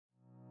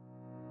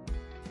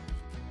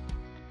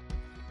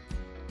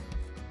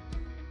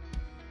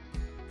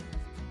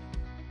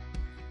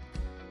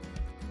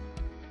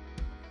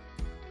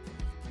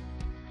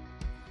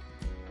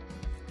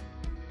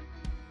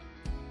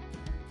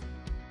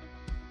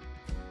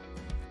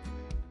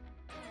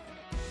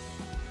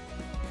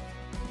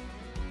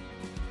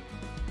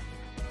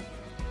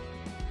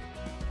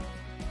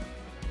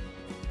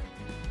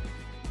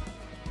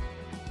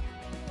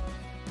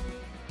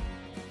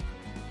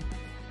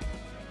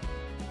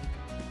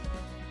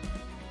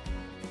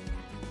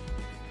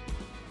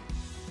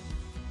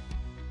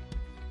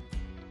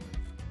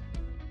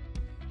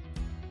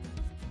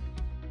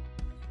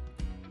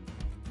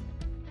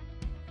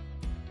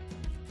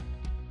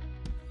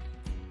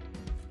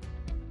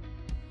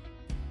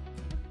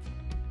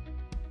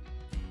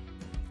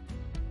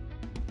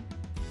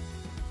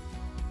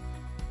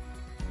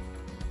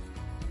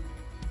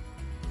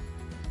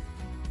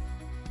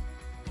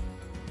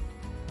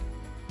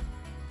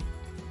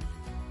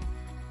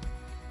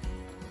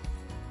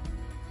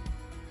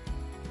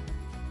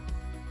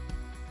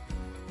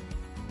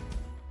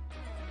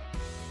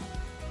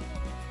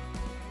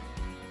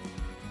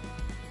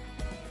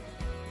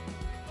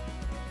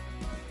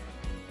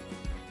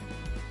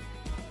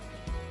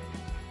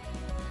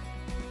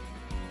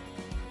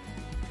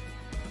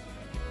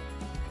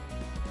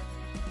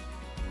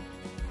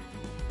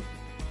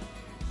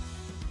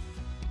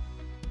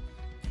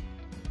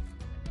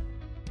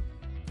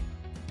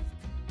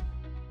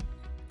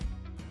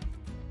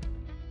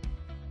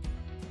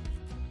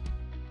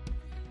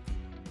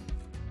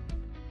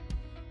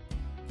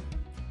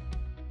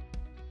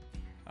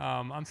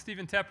I'm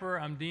Stephen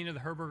Tepper. I'm Dean of the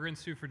Herberger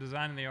Institute for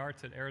Design and the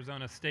Arts at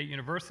Arizona State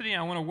University.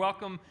 And I want to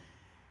welcome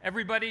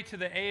everybody to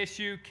the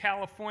ASU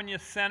California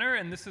Center.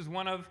 And this is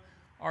one of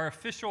our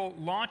official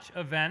launch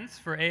events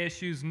for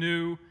ASU's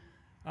new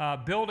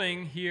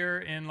building here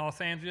in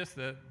Los Angeles,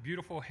 the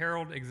beautiful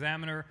Herald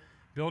Examiner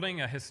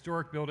building, a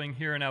historic building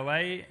here in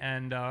LA.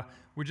 And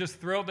we're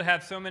just thrilled to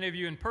have so many of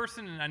you in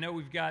person. And I know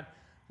we've got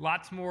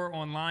lots more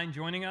online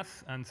joining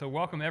us. And so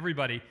welcome,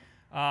 everybody.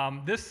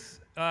 This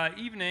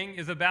evening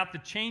is about the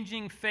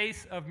changing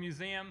face of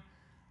museum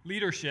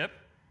leadership,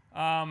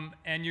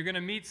 and you're going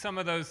to meet some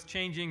of those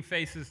changing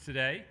faces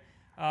today.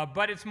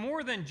 But it's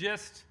more than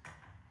just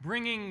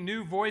bringing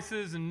new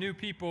voices and new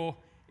people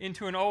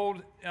into an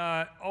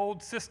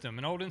old system,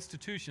 an old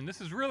institution.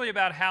 This is really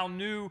about how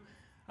new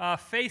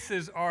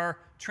faces are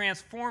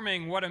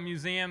transforming what a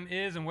museum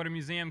is and what a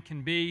museum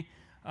can be.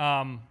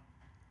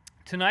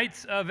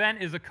 Tonight's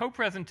event is a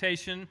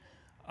co-presentation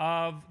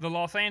of the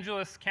Los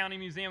Angeles County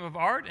Museum of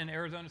Art and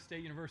Arizona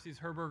State University's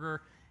Herberger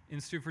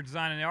Institute for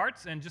Design and the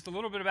Arts. And just a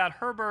little bit about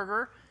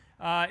Herberger.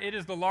 It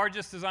is the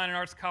largest design and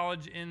arts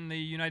college in the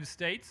United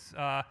States,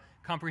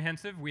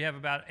 comprehensive. We have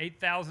about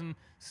 8,000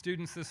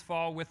 students this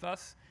fall with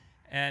us,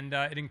 and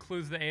it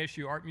includes the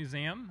ASU Art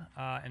Museum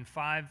and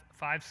five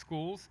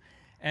schools.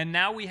 And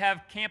now we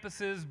have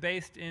campuses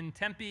based in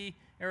Tempe,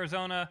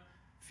 Arizona,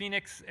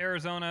 Phoenix,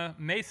 Arizona,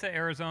 Mesa,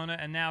 Arizona,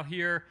 and now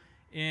here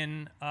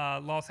in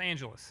Los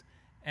Angeles.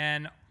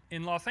 And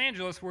in Los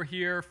Angeles, we're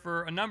here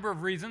for a number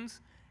of reasons.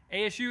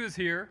 ASU is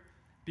here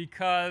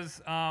because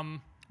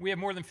we have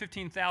more than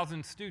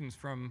 15,000 students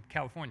from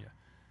California.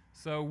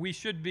 So we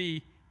should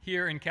be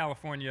here in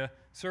California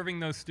serving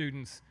those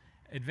students,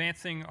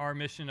 advancing our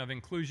mission of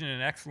inclusion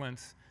and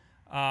excellence.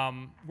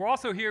 We're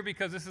also here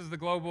because this is the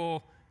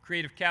global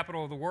creative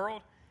capital of the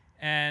world,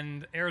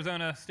 and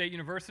Arizona State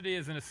University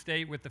is in a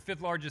state with the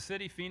 5th largest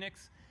city,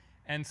 Phoenix.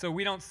 And so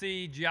we don't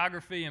see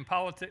geography and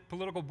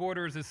political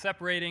borders as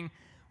separating.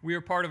 We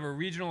are part of a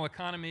regional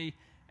economy,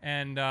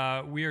 and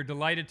we are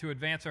delighted to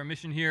advance our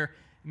mission here.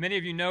 Many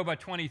of you know by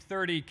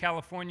 2030,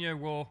 California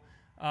will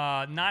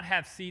not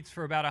have seats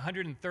for about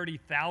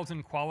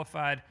 130,000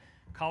 qualified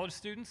college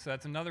students. So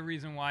that's another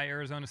reason why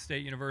Arizona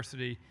State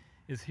University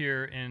is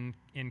here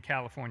in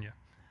California.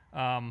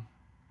 I'm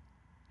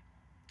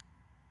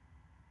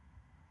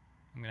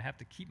going to have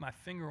to keep my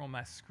finger on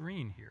my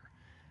screen here.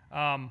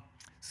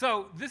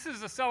 So this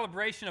is a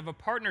celebration of a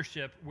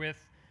partnership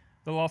with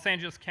the Los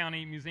Angeles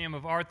County Museum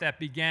of Art that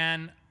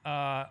began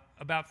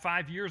about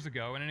 5 years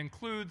ago, and it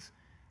includes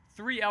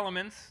 3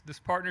 elements, this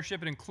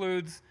partnership. It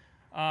includes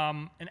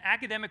an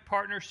academic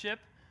partnership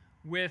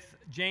with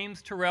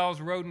James Turrell's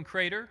Road and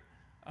Crater,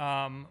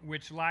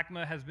 which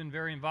LACMA has been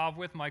very involved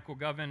with, Michael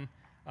Govan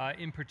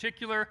in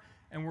particular,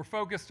 and we're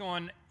focused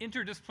on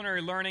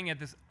interdisciplinary learning at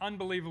this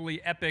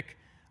unbelievably epic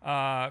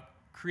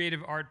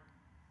creative art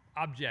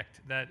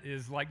object that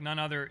is like none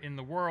other in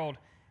the world.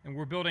 And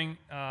we're building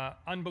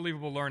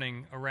unbelievable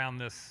learning around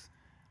this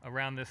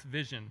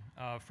vision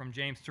from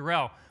James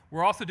Turrell.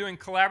 We're also doing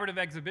collaborative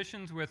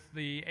exhibitions with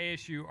the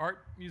ASU Art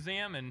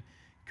Museum and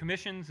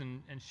commissions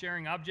and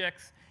sharing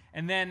objects.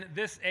 And then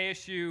this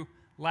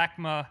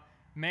ASU-LACMA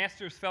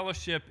Master's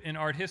Fellowship in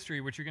Art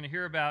History, which you're going to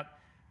hear about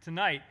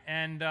tonight.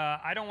 And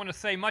I don't want to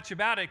say much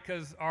about it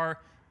because our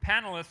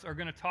panelists are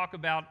going to talk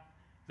about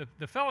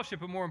the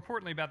fellowship, but more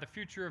importantly about the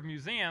future of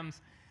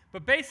museums.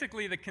 But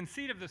basically, the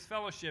conceit of this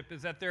fellowship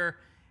is that there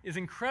is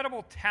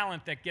incredible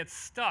talent that gets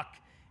stuck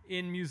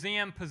in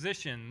museum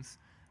positions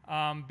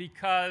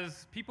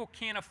because people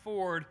can't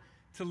afford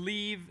to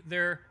leave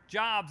their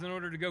jobs in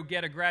order to go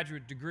get a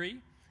graduate degree.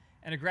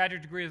 And a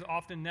graduate degree is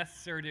often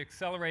necessary to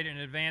accelerate and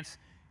advance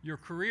your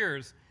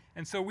careers.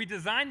 And so we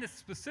designed this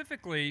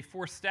specifically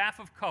for staff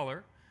of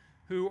color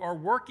who are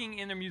working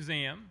in a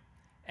museum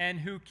and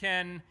who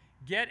can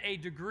get a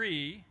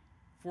degree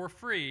for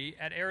free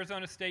at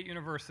Arizona State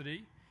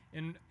University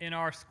in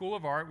our School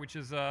of Art, which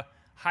is a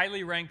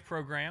highly ranked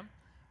program,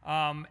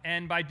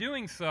 and by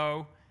doing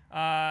so,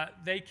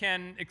 they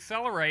can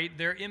accelerate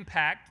their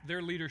impact,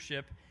 their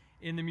leadership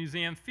in the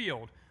museum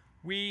field.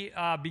 We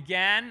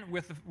began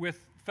with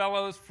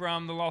fellows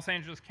from the Los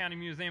Angeles County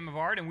Museum of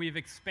Art, and we've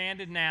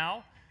expanded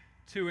now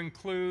to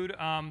include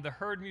the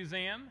Heard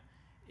Museum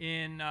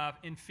in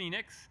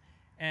Phoenix,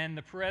 and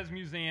the Perez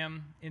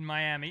Museum in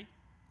Miami,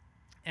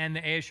 and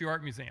the ASU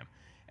Art Museum.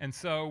 And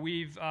so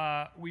we've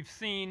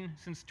seen,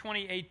 since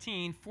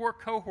 2018, 4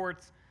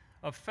 cohorts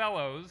of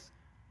fellows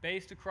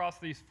based across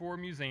these 4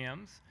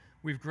 museums.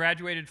 We've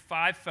graduated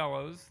 5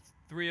 fellows,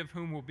 3 of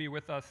whom will be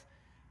with us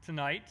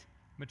tonight,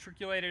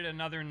 matriculated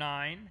another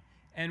 9,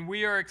 and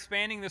we are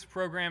expanding this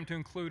program to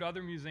include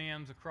other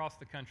museums across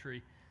the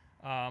country.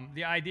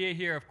 The idea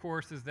here, of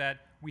course, is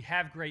that we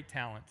have great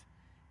talent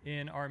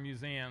in our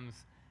museums,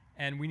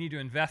 and we need to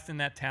invest in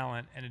that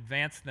talent and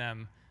advance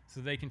them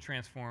so they can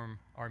transform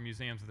our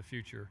museums of the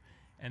future.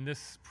 And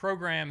this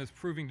program is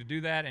proving to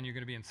do that, and you're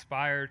going to be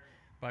inspired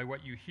by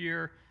what you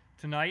hear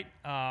tonight.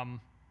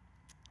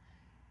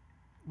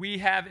 We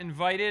have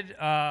invited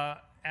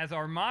as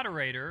our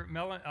moderator,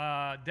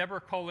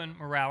 Deborah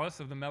Cullen-Morales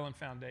of the Mellon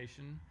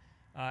Foundation.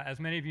 As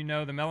many of you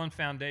know, the Mellon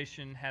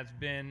Foundation has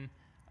been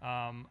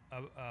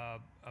a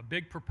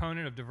big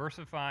proponent of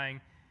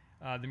diversifying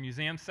the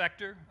museum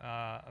sector,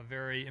 a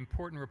very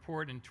important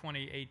report in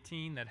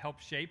 2018 that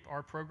helped shape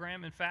our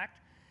program, in fact.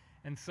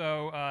 And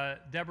so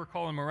Deborah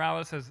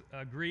Cullen-Morales has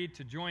agreed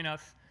to join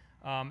us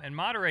and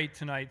moderate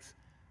tonight's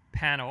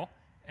panel.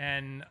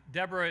 And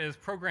Deborah is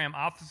program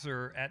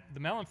officer at the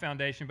Mellon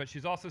Foundation, but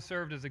she's also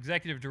served as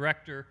executive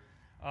director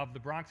of the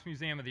Bronx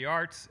Museum of the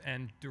Arts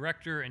and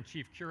director and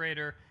chief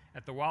curator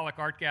at the Wallach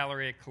Art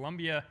Gallery at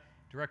Columbia,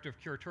 director of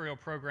curatorial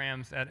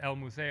programs at El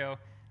Museo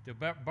del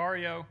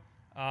Barrio,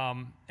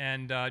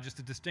 and just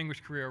a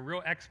distinguished career, a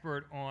real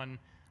expert on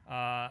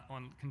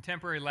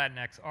contemporary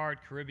Latinx art,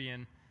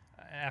 Caribbean,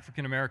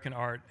 African-American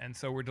art. And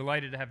so we're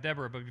delighted to have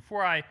Deborah. But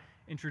before I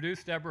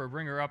introduce Deborah,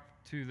 bring her up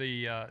to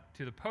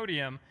the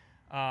podium,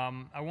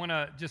 I want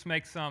to just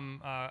make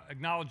some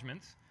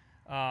acknowledgments.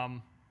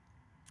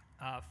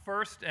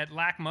 First, at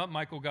LACMA,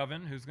 Michael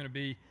Govan, who's going to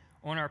be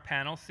on our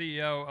panel,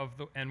 CEO of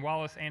and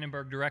Wallace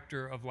Annenberg,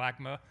 director of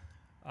LACMA,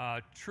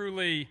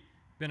 truly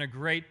been a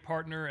great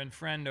partner and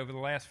friend over the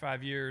last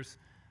 5 years.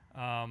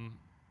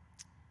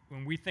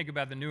 When we think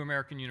about the New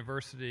American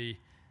University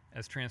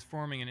as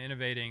transforming and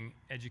innovating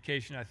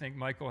education, I think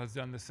Michael has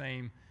done the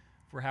same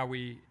for how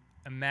we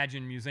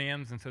imagine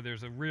museums, and so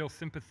there's a real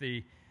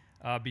sympathy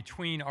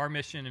between our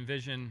mission and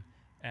vision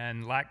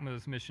and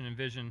LACMA's mission and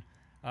vision.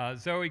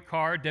 Zoe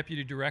Carr,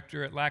 Deputy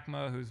Director at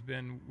LACMA, who's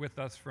been with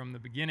us from the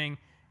beginning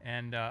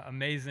and been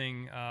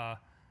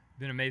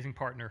an amazing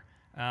partner.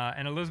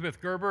 And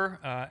Elizabeth Gerber,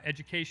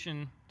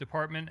 Education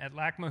Department at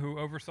LACMA, who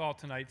oversaw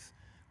tonight's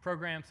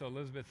program. So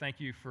Elizabeth, thank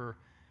you for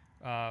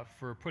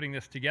putting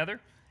this together.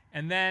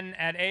 And then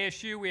at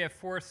ASU, we have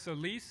Forrest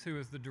Solis, who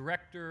is the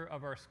director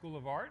of our School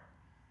of Art,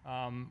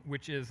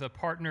 which is a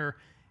partner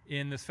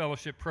in this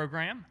fellowship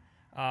program.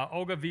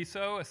 Olga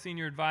Viso, a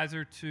senior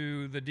advisor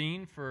to the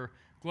dean for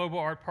global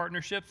art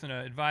partnerships and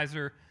an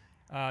advisor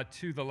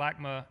to the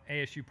LACMA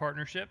ASU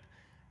partnership.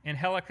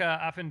 Angelica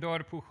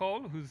Afendor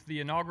Pujol, who's the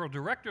inaugural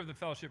director of the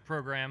fellowship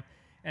program,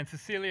 and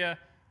Cecilia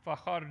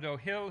Fajardo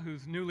Hill,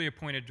 who's newly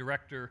appointed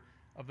director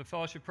of the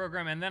fellowship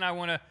program. And then I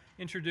want to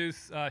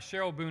introduce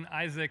Cheryl Boone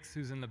Isaacs,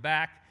 who's in the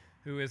back,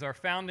 who is our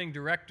founding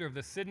director of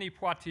the Sidney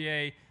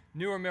Poitier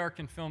New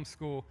American Film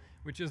School,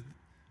 which is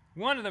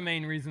one of the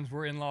main reasons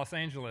we're in Los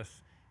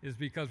Angeles, is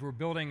because we're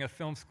building a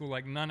film school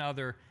like none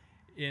other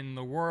in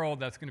the world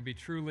that's going to be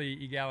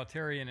truly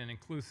egalitarian and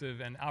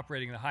inclusive and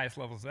operating at the highest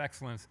levels of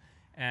excellence.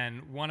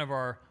 And one of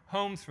our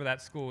homes for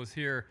that school is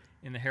here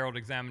in the Herald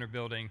Examiner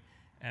building,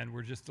 and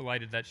we're just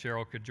delighted that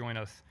Cheryl could join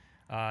us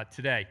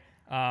today.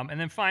 And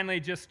then finally,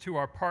 just to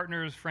our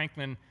partners,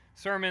 Franklin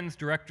Sermons,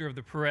 director of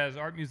the Perez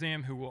Art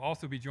Museum, who will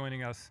also be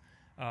joining us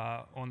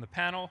on the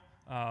panel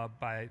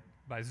by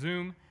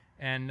Zoom,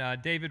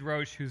 and David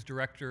Roche, who's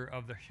director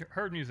of the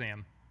Heard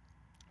Museum.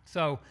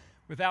 So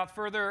without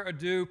further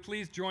ado,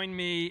 please join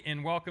me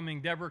in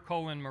welcoming Deborah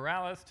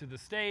Cullen-Morales to the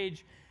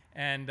stage.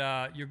 And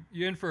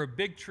you're in for a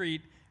big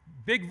treat,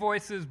 big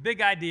voices,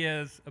 big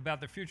ideas about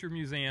the future of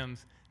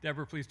museums.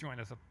 Deborah, please join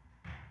us.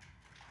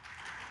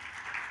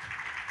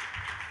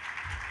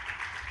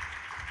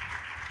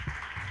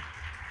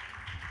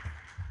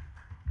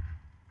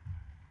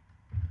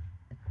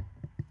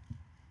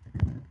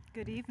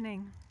 Good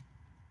evening.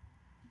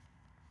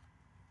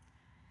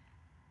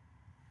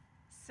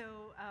 So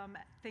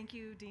thank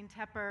you, Dean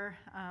Tepper.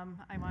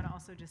 I want to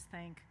also just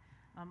thank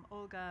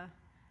Olga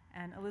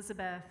and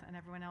Elizabeth and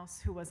everyone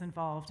else who was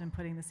involved in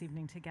putting this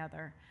evening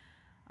together.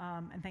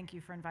 And thank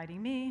you for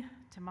inviting me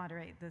to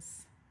moderate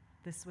this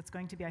what's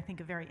going to be, I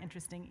think, a very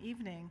interesting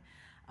evening.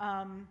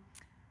 I'm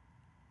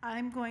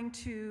going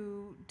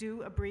to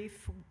do a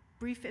brief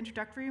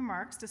introductory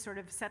remarks to sort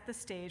of set the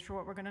stage for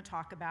what we're going to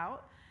talk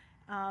about.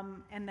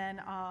 And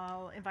then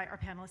I'll invite our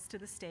panelists to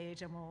the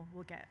stage and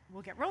we'll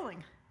get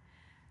rolling.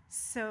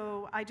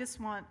 So I'd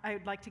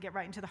like to get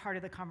right into the heart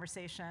of the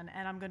conversation,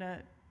 and I'm going to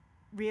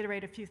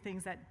reiterate a few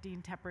things that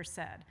Dean Tepper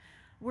said.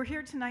 We're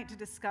here tonight to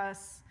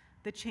discuss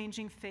the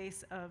changing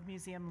face of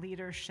museum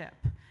leadership.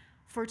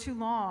 For too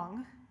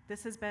long,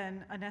 this has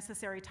been a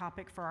necessary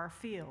topic for our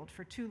field,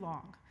 for too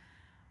long.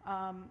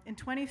 In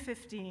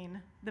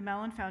 2015, the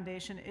Mellon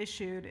Foundation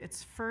issued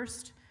its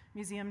first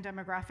museum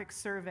demographic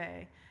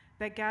survey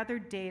that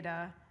gathered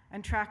data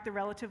and tracked the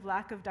relative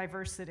lack of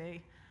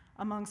diversity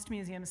amongst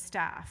museum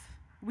staff.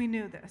 We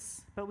knew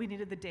this, but we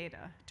needed the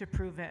data to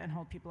prove it and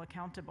hold people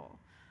accountable.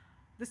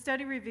 The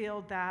study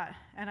revealed that,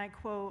 and I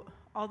quote,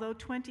 although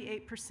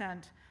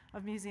 28%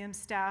 of museum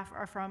staff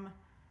are from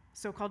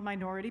so-called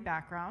minority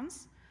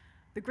backgrounds,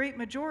 the great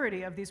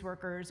majority of these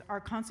workers are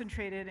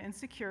concentrated in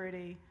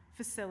security,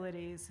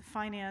 facilities,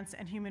 finance,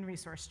 and human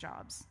resource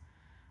jobs.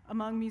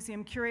 Among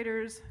museum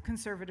curators,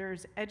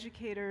 conservators,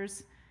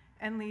 educators,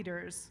 and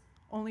leaders,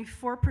 only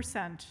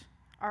 4%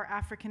 are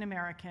African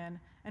American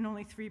and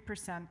only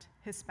 3%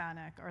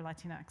 Hispanic or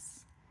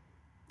Latinx,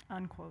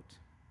 unquote.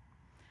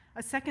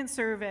 A second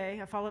survey,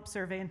 a follow-up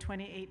survey in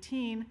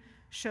 2018,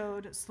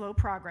 showed slow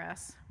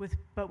progress,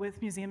 but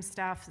with museum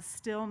staff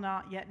still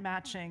not yet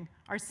matching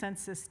our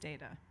census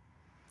data.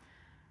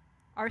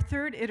 Our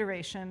third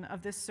iteration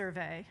of this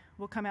survey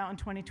will come out in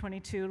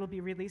 2022. It'll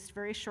be released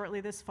very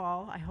shortly this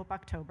fall, I hope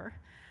October.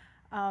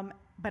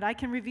 But I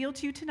can reveal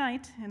to you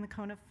tonight, in the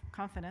cone of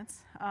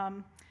confidence,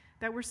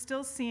 that we're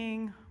still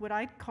seeing what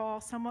I'd call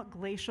somewhat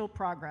glacial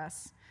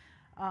progress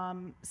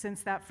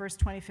since that first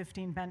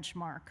 2015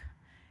 benchmark.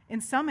 In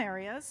some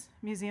areas,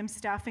 museum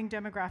staffing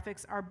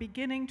demographics are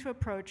beginning to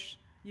approach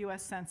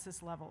US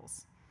Census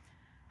levels.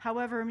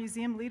 However,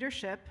 museum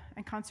leadership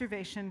and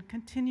conservation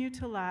continue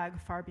to lag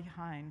far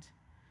behind.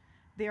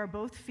 They are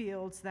both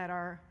fields that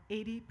are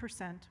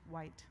 80%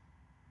 white.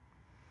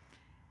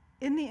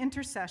 In the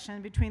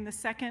intercession between the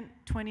second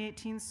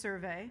 2018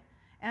 survey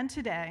and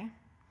today,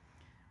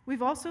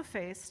 we've also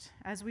faced,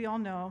 as we all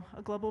know,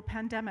 a global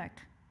pandemic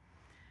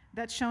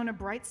that's shone a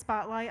bright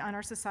spotlight on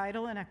our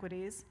societal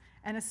inequities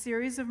and a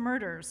series of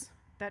murders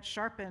that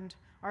sharpened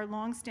our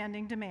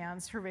long-standing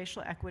demands for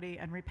racial equity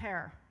and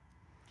repair.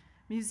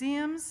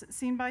 Museums,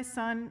 seen by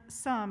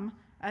some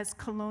as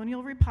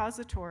colonial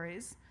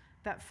repositories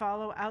that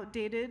follow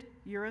outdated,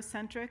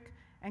 Eurocentric,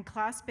 and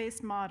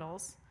class-based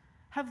models,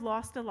 have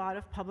lost a lot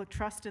of public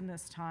trust in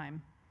this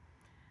time.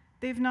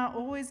 They've not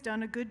always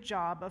done a good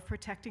job of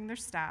protecting their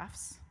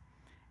staffs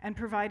and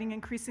providing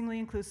increasingly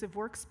inclusive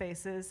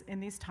workspaces in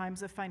these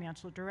times of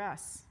financial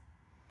duress.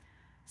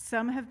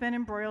 Some have been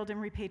embroiled in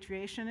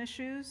repatriation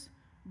issues,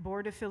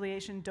 board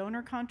affiliation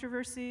donor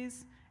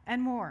controversies,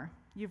 and more.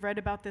 You've read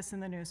about this in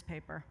the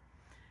newspaper.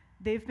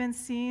 They've been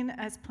seen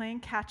as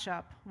playing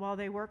catch-up while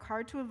they work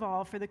hard to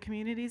evolve for the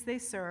communities they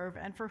serve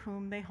and for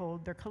whom they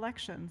hold their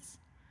collections.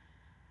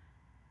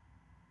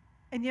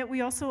 And yet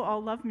we also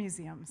all love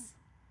museums,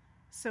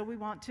 so we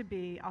want to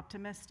be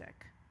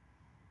optimistic.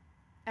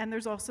 And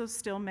there's also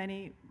still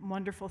many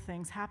wonderful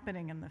things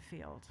happening in the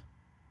field,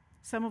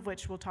 some of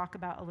which we'll talk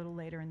about a little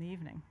later in the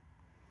evening.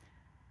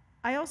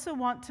 I also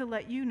want to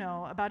let you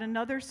know about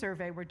another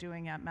survey we're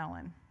doing at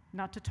Mellon.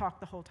 Not to talk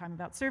the whole time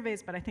about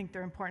surveys, but I think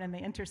they're important and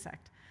they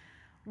intersect.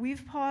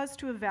 We've paused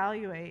to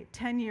evaluate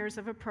 10 years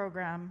of a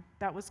program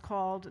that was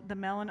called the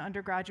Mellon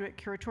Undergraduate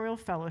Curatorial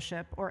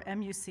Fellowship, or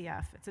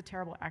MUCF. It's a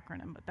terrible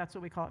acronym, but that's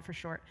what we call it for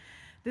short.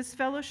 This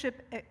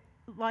fellowship,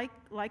 like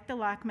the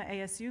LACMA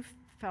ASU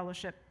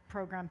Fellowship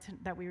program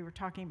that we were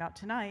talking about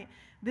tonight,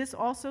 this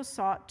also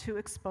sought to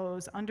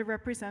expose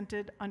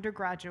underrepresented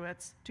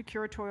undergraduates to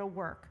curatorial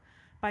work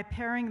by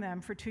pairing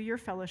them for 2-year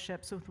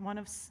fellowships with one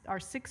of our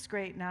 6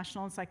 great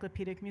national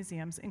encyclopedic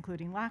museums,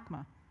 including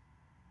LACMA.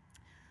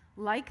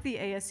 Like the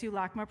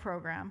ASU-LACMA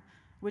program,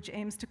 which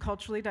aims to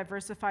culturally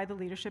diversify the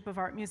leadership of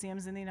art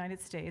museums in the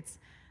United States,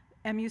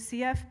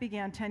 MUCF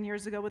began 10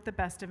 years ago with the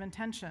best of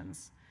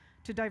intentions,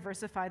 to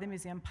diversify the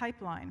museum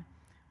pipeline.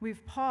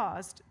 We've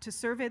paused to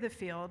survey the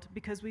field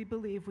because we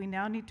believe we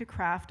now need to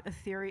craft a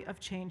theory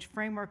of change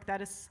framework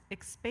that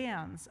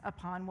expands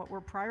upon what were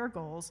prior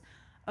goals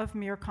of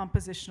mere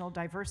compositional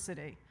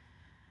diversity.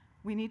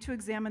 We need to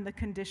examine the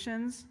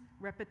conditions,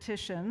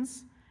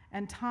 repetitions,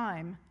 and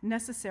time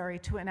necessary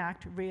to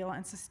enact real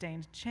and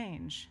sustained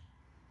change.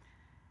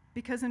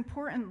 Because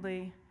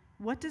importantly,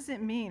 what does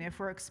it mean if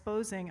we're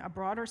exposing a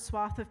broader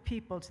swath of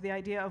people to the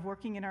idea of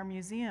working in our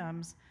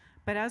museums,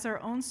 but as our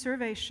own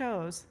survey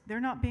shows, they're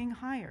not being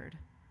hired?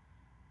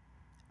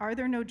 Are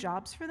there no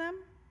jobs for them?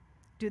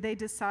 Do they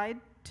decide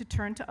to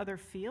turn to other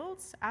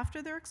fields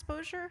after their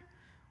exposure?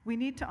 We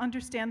need to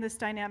understand this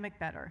dynamic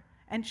better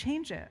and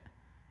change it.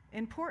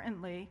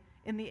 Importantly,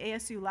 in the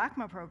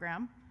ASU-LACMA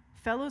program,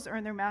 fellows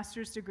earn their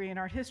master's degree in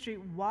art history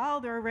while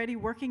they're already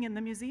working in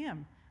the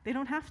museum. They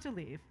don't have to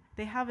leave.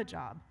 They have a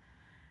job.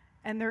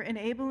 And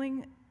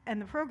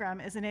the program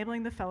is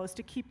enabling the fellows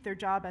to keep their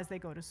job as they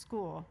go to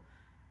school.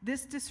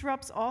 This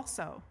disrupts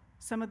also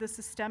some of the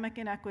systemic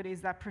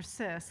inequities that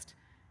persist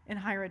in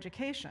higher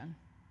education,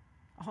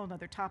 a whole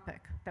other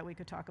topic that we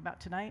could talk about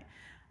tonight,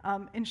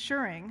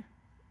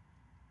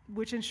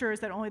 which ensures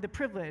that only the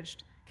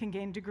privileged can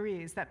gain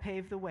degrees that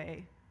pave the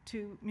way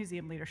to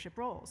museum leadership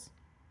roles.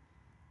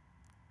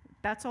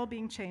 That's all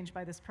being changed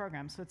by this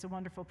program, so it's a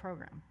wonderful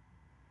program.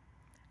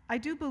 I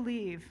do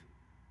believe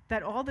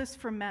that all this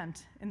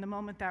ferment in the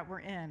moment that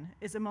we're in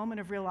is a moment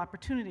of real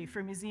opportunity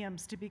for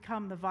museums to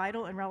become the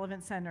vital and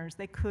relevant centers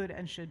they could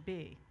and should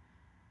be.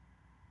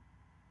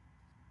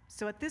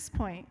 So at this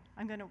point,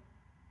 I'm going to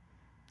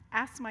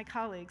ask my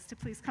colleagues to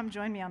please come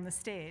join me on the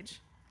stage,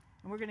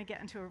 and we're going to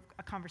get into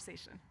a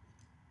conversation.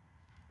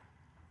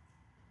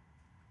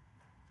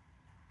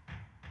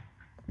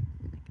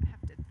 I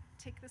have to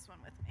take this one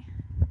with me.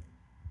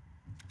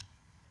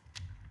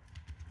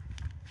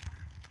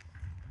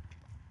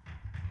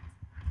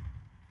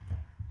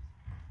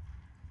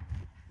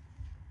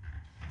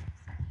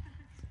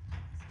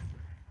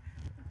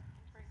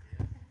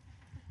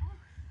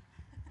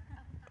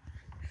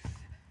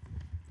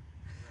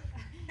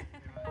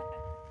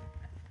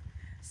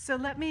 So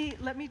let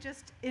me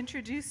just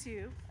introduce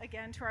you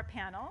again to our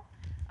panel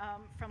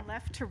from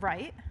left to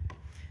right.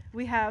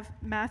 We have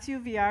Matthew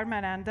Villar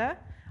Miranda,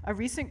 a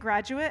recent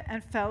graduate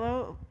and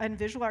fellow and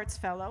visual arts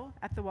fellow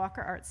at the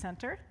Walker Art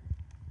Center.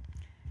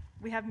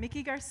 We have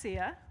Mickey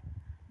Garcia,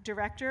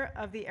 director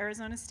of the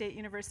Arizona State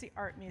University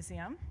Art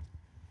Museum.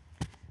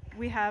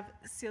 We have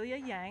Celia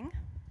Yang,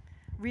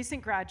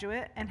 recent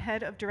graduate and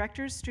head of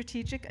Directors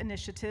Strategic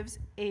Initiatives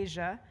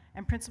Asia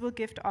and principal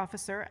gift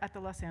officer at the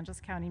Los Angeles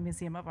County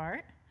Museum of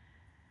Art.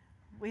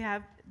 We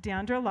have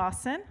Deandra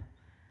Lawson,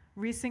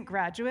 recent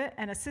graduate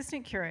and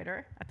assistant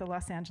curator at the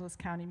Los Angeles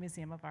County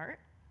Museum of Art.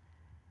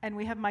 And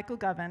we have Michael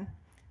Govan,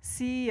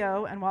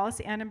 CEO and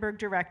Wallace Annenberg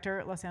director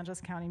at Los Angeles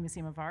County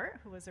Museum of Art,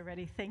 who was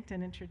already thanked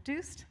and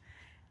introduced.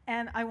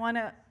 And I want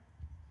to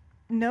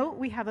note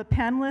we have a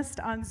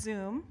panelist on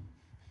Zoom.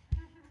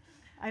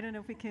 I don't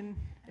know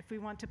if we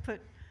want to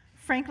put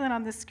Franklin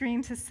on the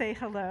screen to say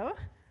hello.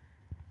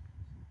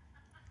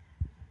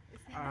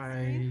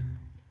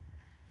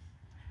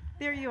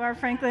 There you are,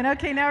 Franklin.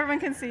 Okay, now everyone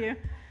can see you.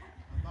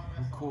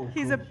 Cool.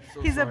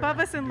 He's above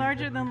us and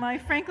larger than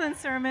life. Franklin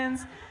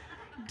Sermons,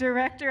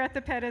 director at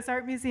the Pettis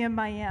Art Museum,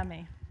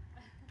 Miami.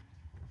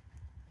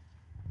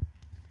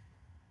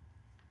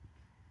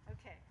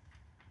 Okay.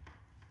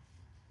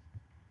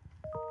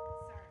 Sorry.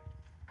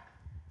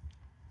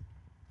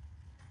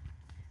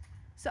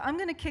 So I'm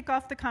going to kick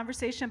off the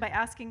conversation by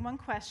asking one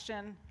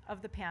question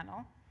of the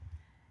panel,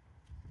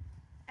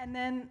 and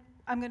then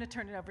I'm going to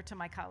turn it over to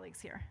my colleagues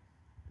here.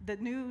 The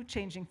new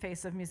changing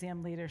face of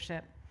museum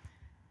leadership,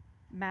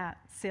 Matt,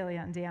 Celia,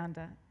 and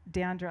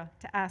Deandra,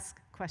 to ask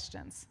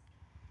questions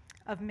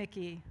of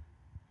Mickey,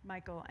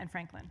 Michael, and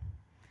Franklin.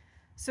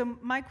 So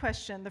my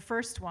question, the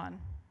first one,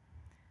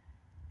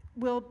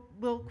 we'll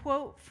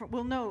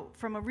note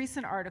from a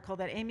recent article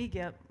that Amy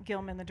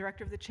Gilman, the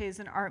director of the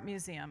Chazen Art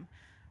Museum,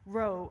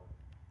 wrote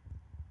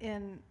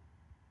in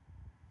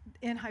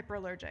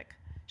Hyperallergic.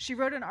 She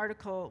wrote an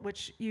article,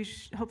 which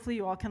hopefully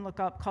you all can look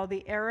up, called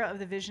 "The Era of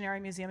the Visionary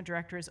Museum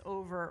Director is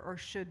Over or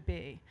Should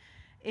Be."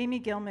 Amy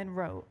Gilman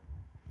wrote,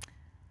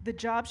 "The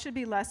job should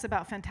be less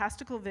about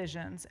fantastical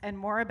visions and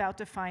more about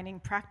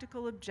defining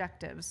practical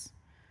objectives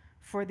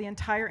for the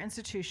entire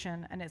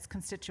institution and its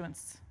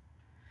constituents."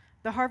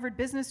 The Harvard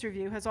Business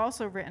Review has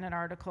also written an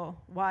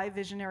article, "Why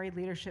Visionary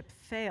Leadership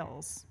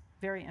Fails."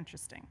 Very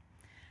interesting.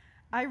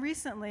 I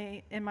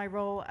recently, in my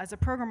role as a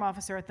program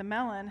officer at the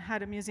Mellon,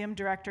 had a museum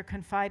director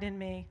confide in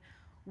me,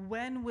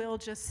 when will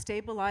just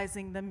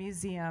stabilizing the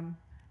museum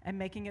and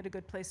making it a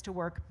good place to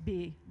work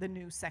be the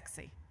new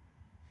sexy?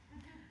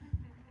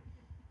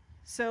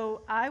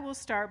 So I will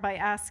start by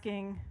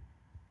asking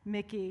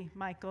Mickey,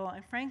 Michael,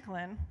 and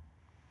Franklin,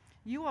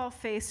 you all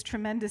face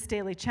tremendous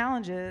daily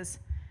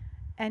challenges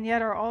and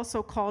yet are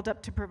also called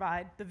up to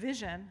provide the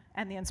vision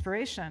and the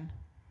inspiration.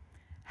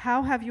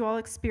 How have you all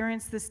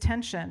experienced this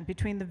tension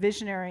between the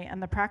visionary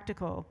and the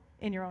practical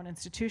in your own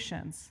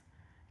institutions?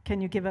 Can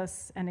you give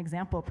us an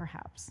example,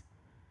 perhaps?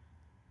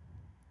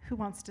 Who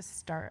wants to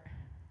start?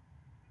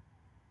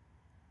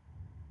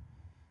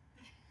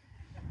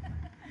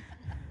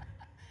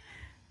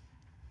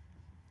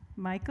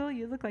 Michael,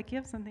 you look like you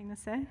have something to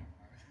say.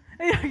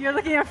 You're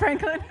looking at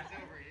Franklin?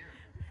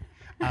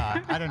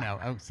 I don't know.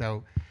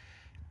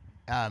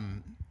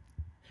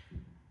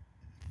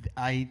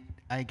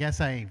 I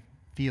guess I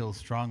feel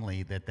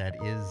strongly that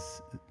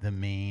is the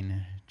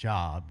main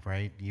job,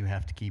 right? You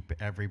have to keep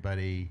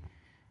everybody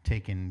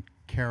taken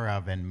care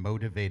of and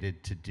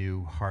motivated to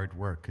do hard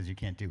work, because you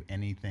can't do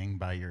anything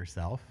by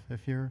yourself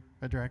if you're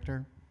a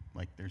director.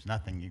 Like, there's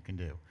nothing you can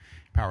do,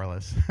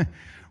 powerless,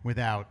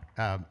 without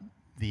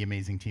the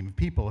amazing team of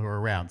people who are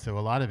around. So a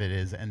lot of it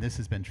is, and this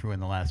has been true in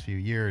the last few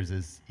years,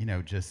 is,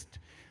 just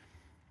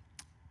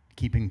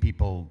keeping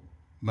people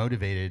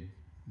motivated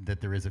that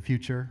there is a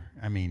future.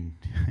 I mean,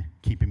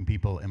 keeping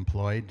people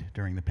employed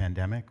during the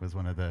pandemic was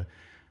one of the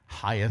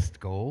highest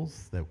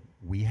goals that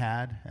we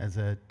had as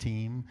a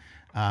team.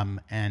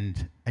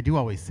 And I do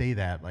always say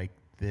that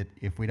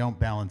if we don't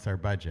balance our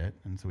budget,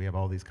 and so we have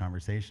all these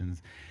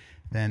conversations,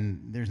 then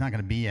there's not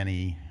going to be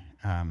any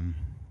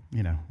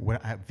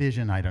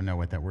vision. I don't know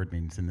what that word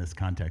means in this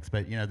context,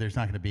 but there's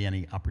not going to be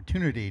any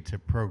opportunity to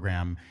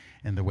program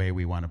in the way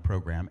we want to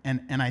program.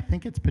 And I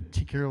think it's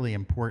particularly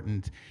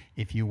important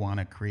if you want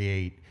to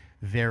create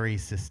very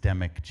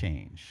systemic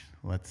change.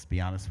 Let's be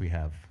honest, we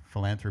have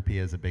philanthropy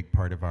as a big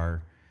part of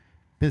our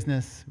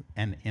business,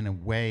 and in a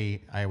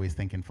way, I always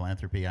think in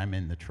philanthropy, I'm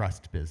in the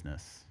trust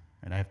business,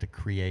 and I have to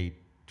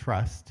create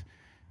trust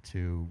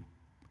to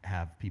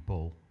have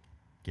people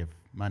give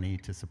money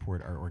to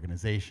support our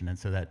organization. And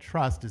so that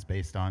trust is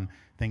based on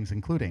things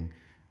including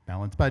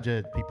balanced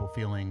budget, people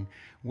feeling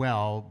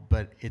well,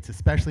 but it's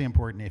especially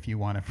important if you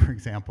want to, for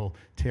example,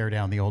 tear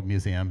down the old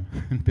museum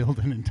and build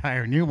an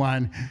entire new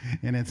one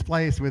in its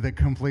place with a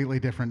completely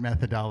different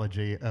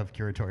methodology of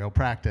curatorial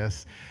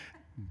practice.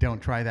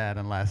 Don't try that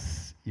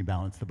unless you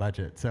balance the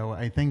budget. So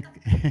I think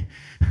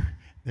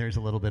there's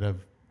a little bit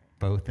of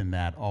both in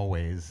that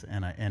always,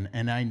 and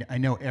I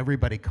know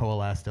everybody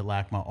coalesced at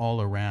LACMA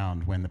all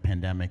around when the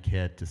pandemic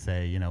hit to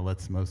say,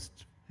 let's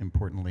most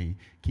importantly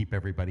keep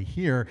everybody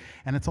here.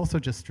 And it's also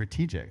just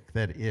strategic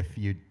that if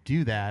you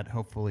do that,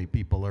 hopefully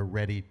people are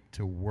ready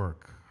to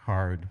work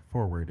hard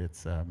forward,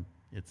 it's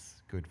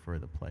good for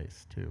the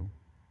place too.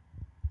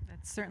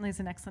 That certainly is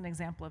an excellent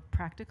example of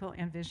practical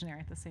and visionary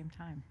at the same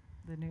time.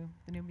 The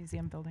new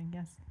museum building,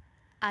 yes.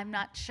 I'm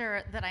not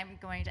sure that I'm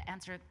going to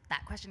answer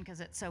that question because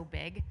it's so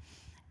big,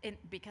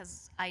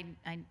 because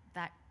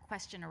that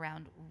question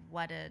around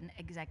what an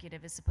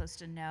executive is supposed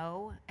to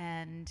know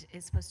and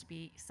is supposed to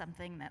be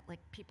something that like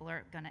people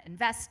are going to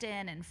invest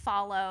in and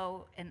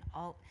follow and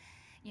all,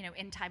 you know,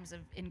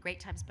 in great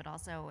times, but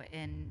also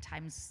in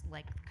times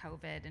like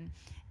COVID, and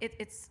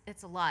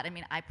it's a lot. I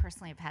mean, I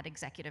personally have had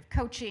executive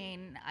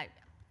coaching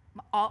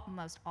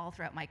almost all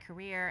throughout my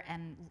career,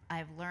 and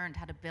I've learned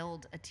how to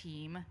build a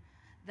team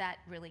that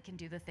really can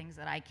do the things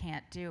that I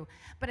can't do.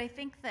 But I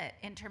think that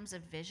in terms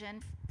of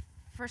vision,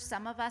 for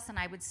some of us, and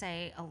I would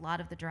say a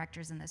lot of the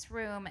directors in this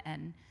room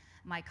and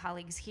my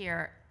colleagues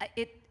here,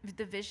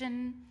 the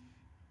vision,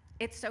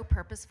 it's so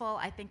purposeful.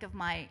 I think of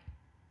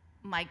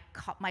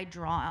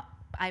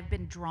I've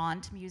been drawn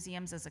to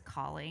museums as a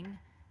calling.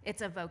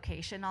 It's a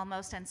vocation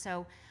almost. And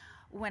so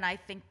when I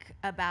think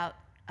about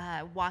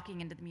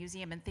walking into the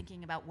museum and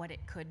thinking about what it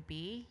could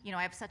be, you know,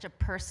 I have such a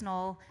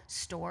personal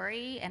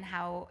story and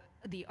how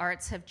the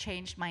arts have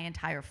changed my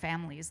entire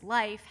family's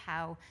life,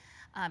 how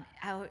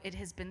it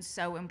has been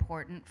so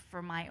important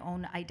for my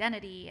own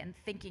identity and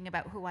thinking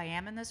about who I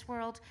am in this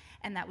world.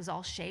 And that was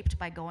all shaped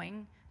by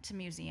going to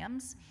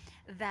museums,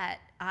 that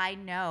I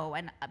know,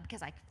 and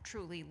because I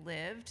truly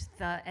lived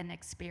and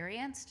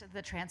experienced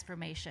the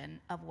transformation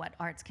of what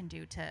arts can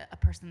do to a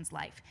person's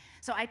life.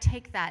 So I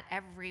take that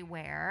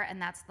everywhere,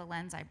 and that's the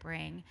lens I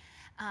bring.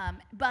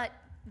 But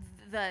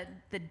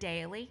the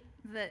daily,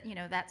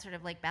 that sort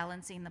of like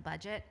balancing the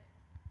budget,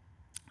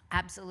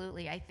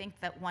 absolutely. I think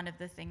that one of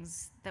the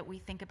things that we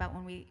think about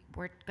when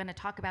we're going to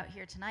talk about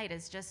here tonight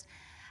is just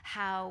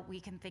how we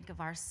can think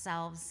of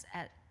ourselves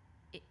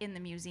in the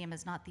museum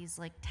as not these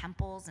like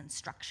temples and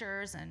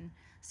structures. And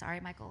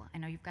sorry, Michael, I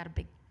know you've got a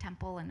big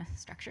temple and a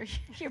structure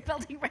you're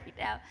building right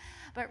now,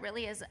 but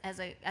really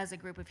as a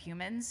group of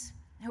humans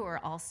who are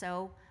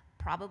also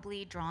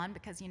probably drawn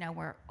because,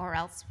 or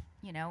else,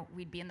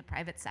 we'd be in the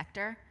private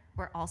sector.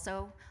 We're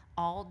also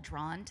all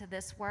drawn to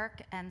this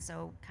work, and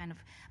so kind of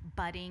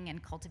budding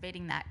and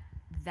cultivating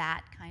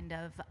that kind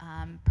of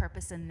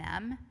purpose in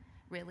them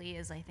really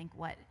is, I think,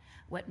 what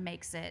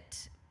makes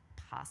it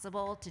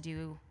possible to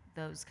do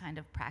those kind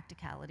of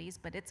practicalities.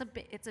 But it's a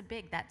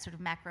big, that sort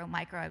of macro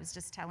micro. I was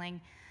just telling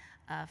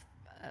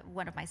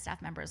one of my staff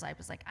members, I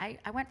was like,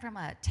 I went from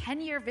a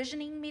 10-year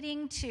visioning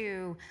meeting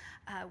to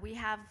we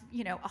have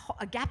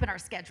a gap in our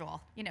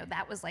schedule.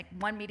 That was like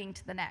one meeting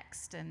to the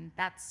next, and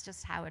that's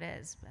just how it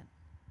is. But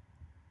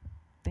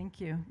thank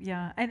you.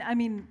 Yeah, and I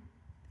mean,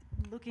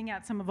 looking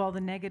at some of all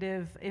the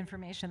negative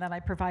information that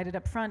I provided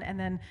up front, and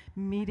then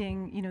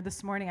meeting,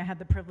 this morning I had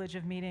the privilege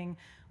of meeting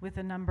with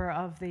a number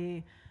of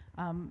the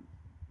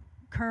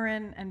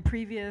current and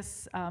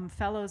previous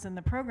fellows in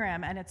the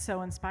program, and it's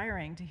so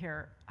inspiring to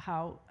hear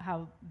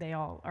how they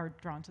all are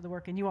drawn to the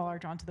work, and you all are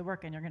drawn to the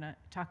work, and you're going to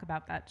talk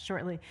about that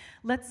shortly.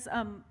 Let's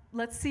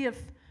see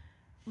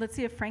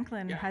if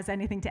Franklin has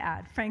anything to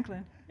add.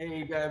 Franklin.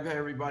 Hey, Deb, hey,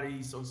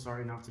 everybody. So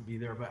sorry not to be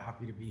there, but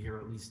happy to be here,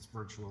 at least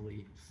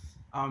virtually.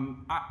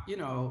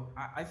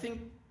 I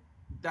think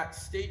that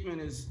statement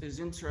is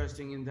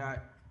interesting in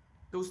that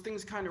those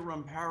things kind of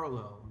run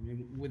parallel. I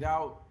mean,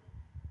 without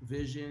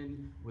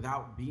vision,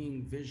 without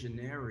being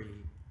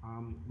visionary,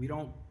 we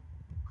don't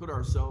put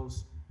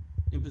ourselves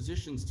in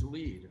positions to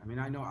lead. I mean,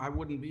 I know I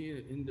wouldn't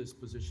be in this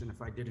position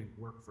if I didn't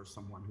work for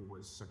someone who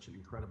was such an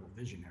incredible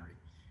visionary.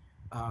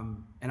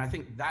 And I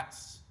think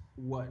that's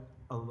what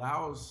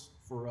allows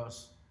for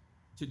us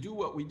to do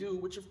what we do,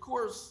 which of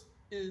course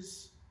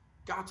is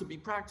got to be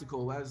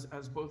practical, as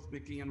both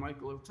Mickey and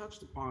Michael have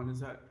touched upon, is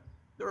that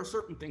there are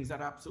certain things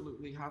that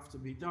absolutely have to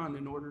be done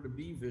in order to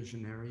be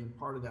visionary, and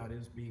part of that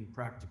is being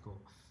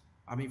practical.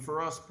 I mean,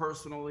 for us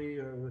personally,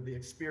 the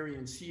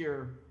experience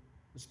here,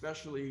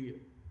 especially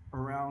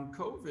around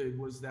COVID,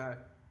 was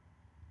that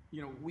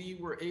we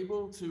were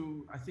able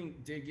to, I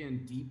think, dig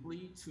in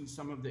deeply to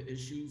some of the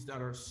issues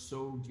that are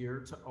so dear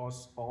to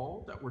us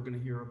all that we're going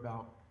to hear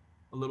about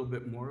a little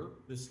bit more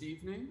this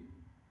evening,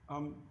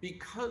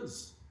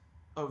 because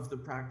of the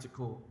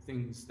practical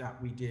things that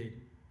we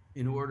did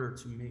in order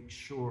to make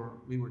sure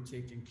we were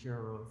taking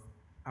care of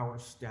our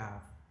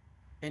staff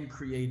and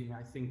creating,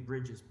 I think,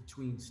 bridges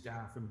between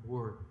staff and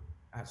board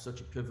at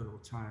such a pivotal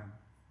time.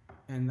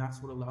 And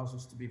that's what allows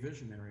us to be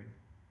visionary.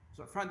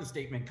 So I find the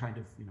statement kind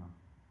of,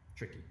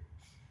 tricky.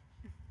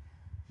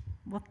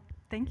 Well,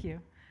 thank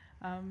you.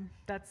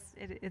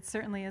 It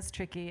certainly is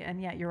tricky, and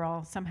yet you're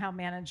all somehow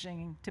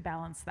managing to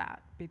balance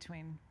that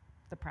between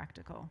the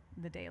practical,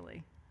 the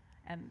daily,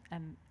 and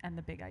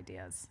the big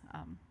ideas,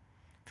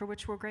 for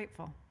which we're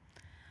grateful.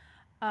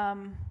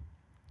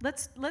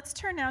 Let's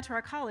turn now to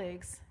our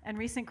colleagues and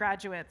recent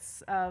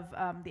graduates of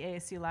the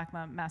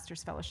ASU-LACMA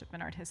Master's Fellowship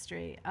in Art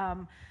History.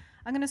 I'm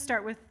going to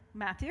start with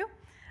Matthew,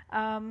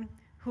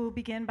 who will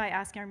begin by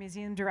asking our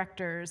museum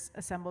directors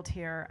assembled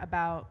here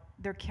about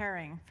their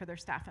caring for their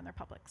staff and their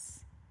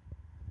publics.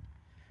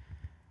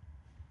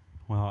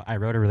 Well, I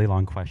wrote a really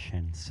long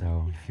question,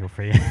 so feel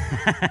free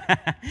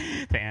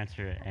to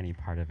answer any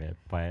part of it.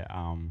 But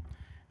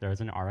there was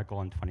an article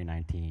in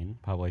 2019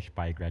 published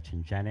by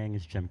Gretchen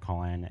Jennings, Jim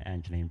Cullen,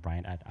 and Janine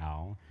Bryant et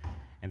al.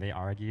 And they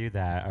argue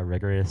that a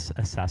rigorous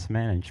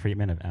assessment and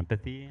treatment of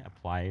empathy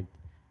applied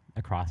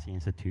across the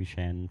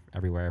institution,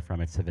 everywhere from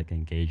its civic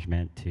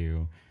engagement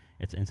to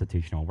its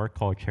institutional work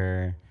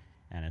culture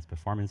and its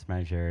performance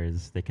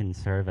measures, they can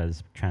serve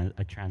as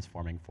a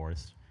transforming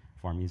force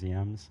for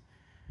museums.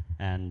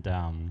 And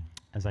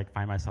as I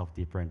find myself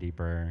deeper and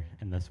deeper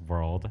in this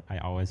world, I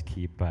always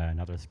keep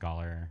another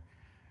scholar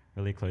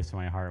really close to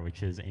my heart,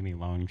 which is Amy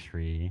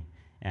Lonetree.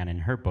 And in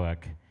her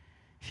book,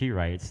 she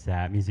writes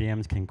that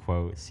museums can,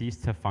 quote, cease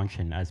to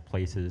function as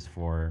places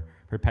for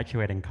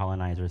perpetuating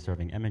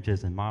colonizer-serving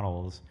images and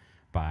models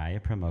by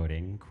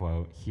promoting,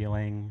 quote,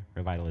 healing,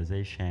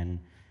 revitalization,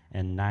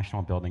 and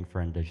national building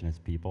for indigenous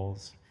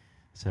peoples.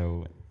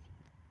 So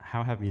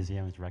how have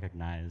museums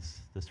recognized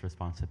this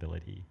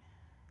responsibility?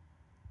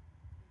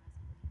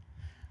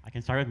 I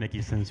can start with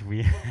Mickey, since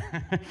we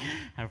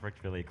have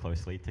worked really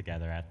closely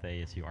together at the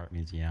ASU Art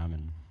Museum,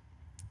 and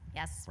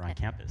Yes. we're on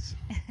campus.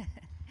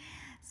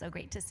 So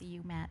great to see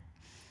you, Matt.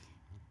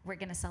 We're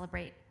going to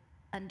celebrate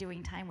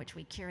Undoing Time, which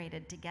we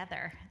curated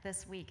together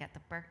this week at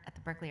the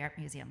Berkeley Art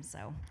Museum.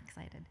 So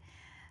excited.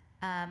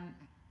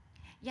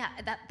 Yeah,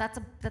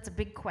 that's a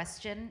big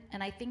question,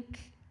 and I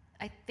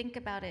think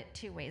about it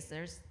two ways.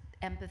 There's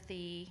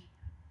empathy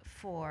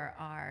for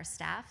our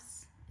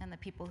staffs and the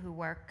people who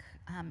work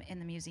in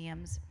the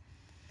museums,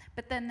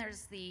 but then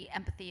there's the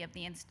empathy of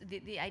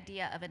the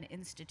idea of an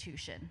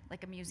institution,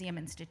 like a museum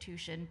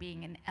institution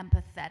being an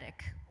empathetic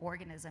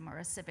organism or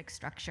a civic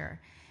structure.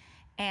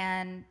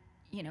 And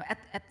you know,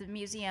 at the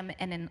museum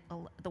and in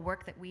the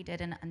work that we did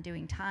in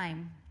Undoing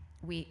Time,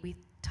 we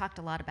talked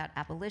a lot about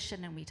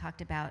abolition, and we talked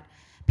about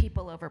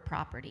people over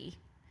property.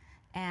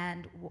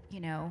 And you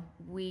know,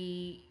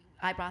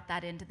 I brought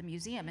that into the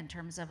museum in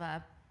terms of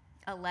a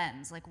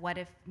lens, like what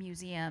if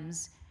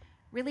museums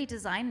really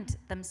designed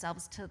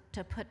themselves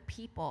to put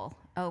people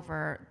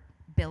over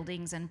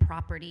buildings and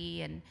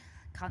property and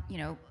you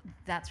know,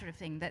 that sort of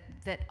thing,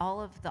 that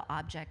all of the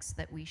objects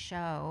that we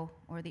show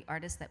or the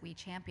artists that we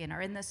champion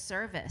are in the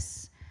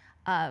service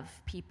of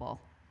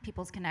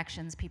people's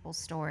connections, people's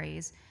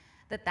stories,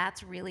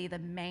 that's really the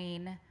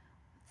main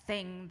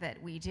thing that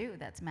we do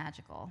that's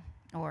magical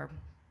or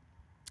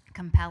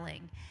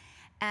compelling.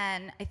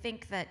 And I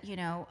think that, you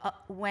know,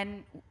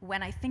 when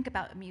I think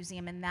about a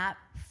museum in that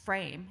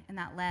frame, in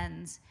that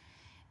lens,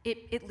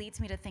 it leads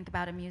me to think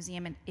about a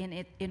museum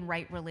in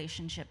right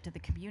relationship to the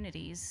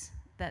communities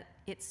that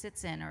it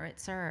sits in or it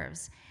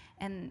serves.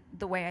 And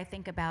the way I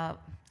think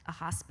about a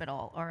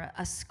hospital or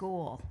a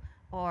school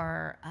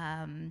or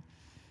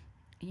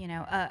you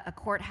know, a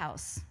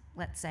courthouse,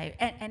 let's say,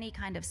 any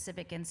kind of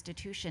civic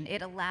institution,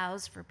 it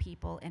allows for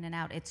people in and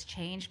out. It's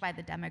changed by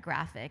the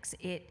demographics.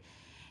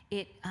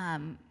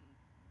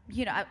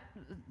 You know,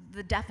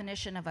 the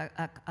definition of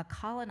a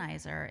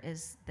colonizer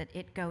is that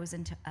it goes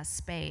into a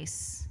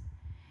space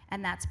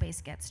and that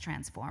space gets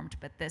transformed,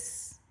 but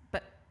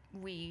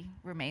we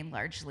remain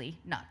largely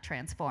not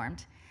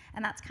transformed.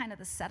 And that's kind of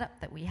the setup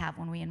that we have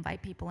when we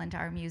invite people into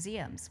our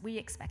museums. We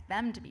expect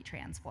them to be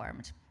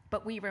transformed,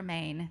 but we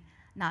remain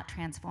not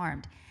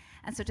transformed.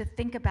 And so to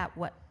think about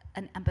what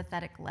an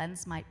empathetic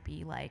lens might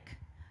be like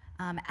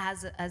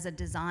as a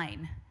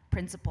design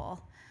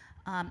principle,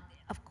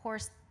 of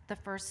course, the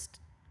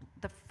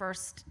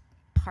first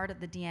part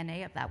of the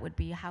DNA of that would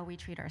be how we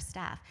treat our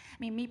staff. I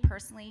mean, me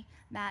personally,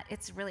 Matt,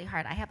 it's really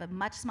hard. I have a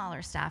much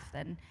smaller staff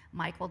than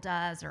Michael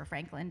does or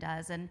Franklin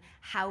does, and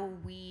how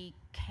we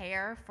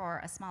care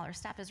for a smaller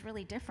staff is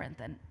really different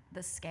than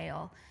the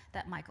scale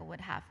that Michael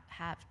would have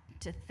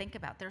to think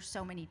about. There's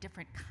so many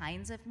different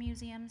kinds of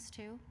museums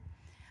too,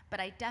 but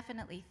I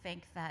definitely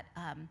think that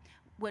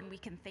when we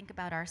can think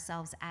about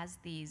ourselves as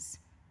these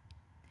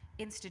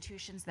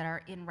institutions that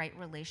are in right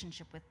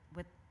relationship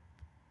with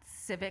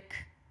civic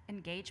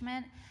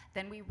engagement,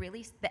 then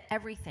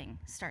everything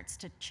starts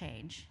to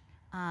change.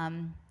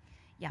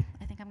 Yeah,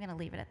 I think I'm going to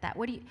leave it at that.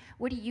 What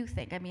do you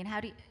think? I mean,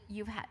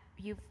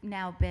 you've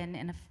now been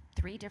in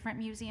 3 different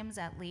museums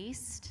at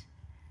least?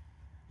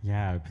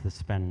 Yeah,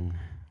 it's been,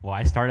 well,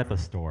 I started at the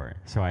store,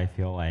 so I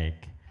feel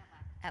like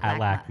at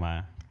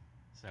LACMA.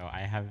 So I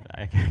have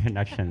a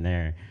connection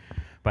there.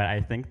 But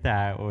I think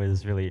that what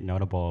was really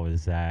notable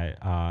was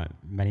that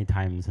many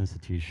times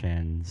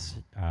institutions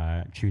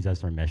choose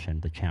as their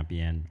mission to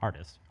champion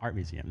artists. Art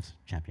museums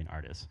champion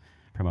artists,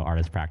 promote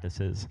artist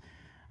practices.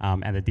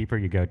 And the deeper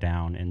you go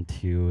down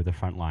into the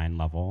frontline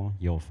level,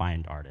 you'll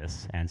find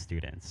artists and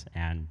students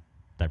and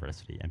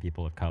diversity and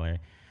people of color.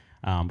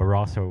 But we're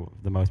also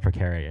the most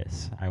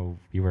precarious.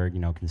 We were,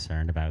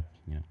 concerned about,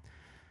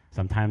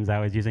 sometimes I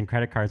was using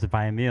credit cards to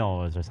buy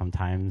meals, or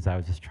sometimes I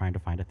was just trying to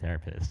find a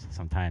therapist.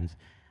 Sometimes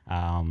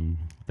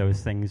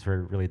those things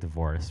were really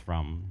divorced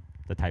from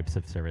the types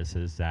of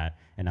services that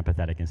an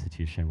empathetic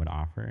institution would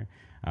offer,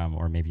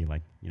 or maybe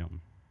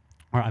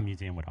or a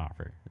museum would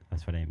offer.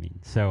 That's what I mean.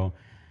 So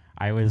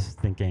I was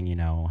thinking,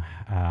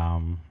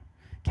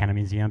 can a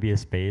museum be a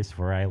space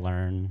where I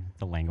learn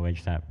the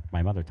language that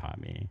my mother taught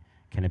me?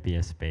 Can it be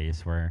a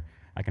space where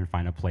I can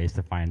find a place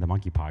to find the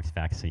monkeypox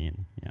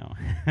vaccine? You know,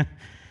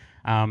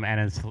 and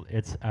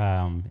it's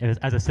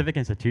as a civic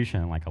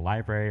institution like a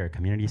library or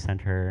community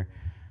center.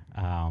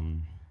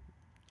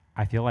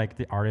 I feel like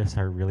the artists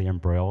are really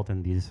embroiled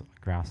in these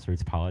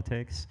grassroots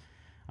politics,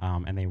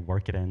 and they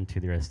work it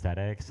into their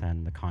aesthetics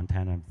and the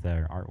content of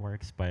their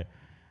artworks. But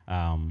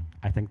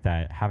I think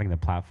that having the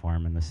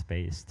platform and the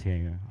space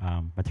to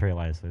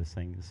materialize those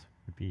things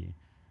would be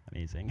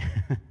amazing.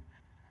 Yeah.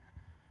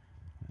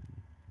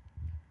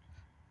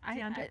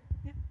 Yeah, I think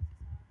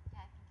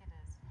it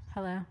is.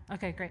 Hello.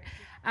 Okay, great.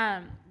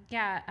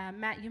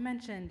 Matt, you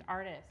mentioned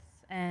artists,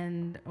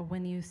 and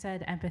when you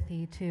said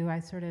empathy too, I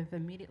sort of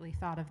immediately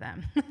thought of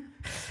them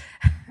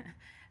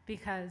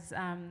because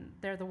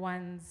they're the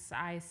ones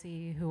I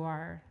see who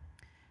are.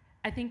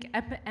 I think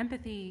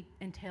empathy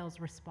entails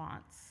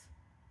response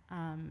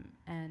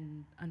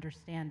and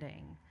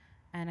understanding,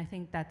 and I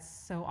think that's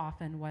so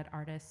often what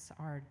artists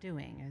are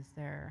doing is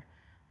they're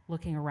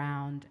looking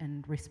around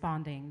and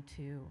responding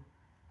to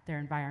their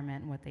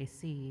environment and what they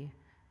see.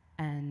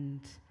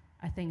 And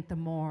I think the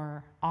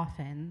more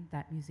often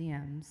that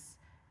museums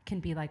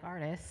can be like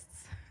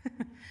artists,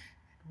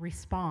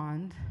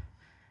 respond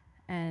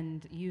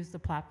and use the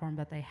platform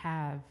that they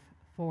have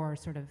for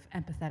sort of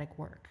empathetic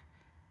work.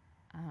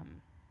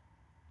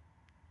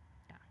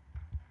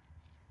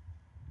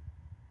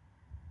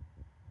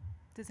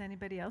 Does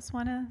anybody else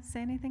want to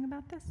say anything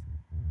about this?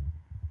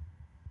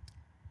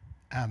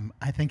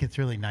 I think it's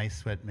really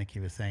nice what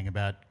Mickey was saying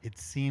about it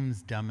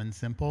seems dumb and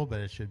simple, but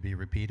it should be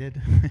repeated.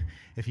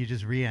 If you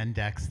just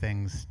re-index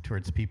things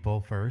towards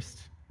people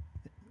first,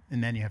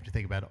 and then you have to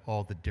think about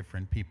all the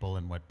different people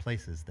and what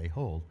places they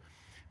hold.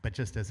 But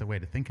just as a way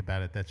to think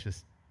about it, that's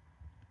just,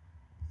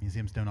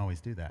 museums don't always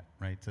do that,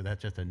 right? So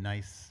that's just a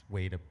nice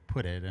way to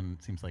put it, and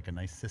it seems like a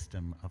nice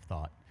system of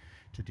thought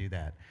to do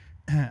that.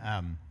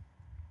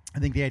 I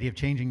think the idea of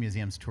changing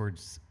museums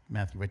towards,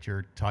 Matthew, what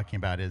you're talking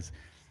about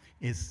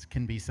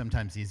can be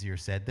sometimes easier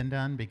said than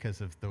done because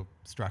of the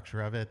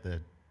structure of it,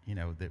 that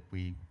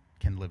we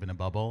can live in a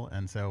bubble.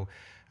 And so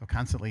I'm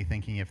constantly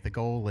thinking if the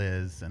goal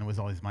is, and it was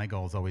always my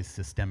goal, is always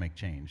systemic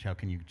change. How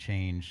can you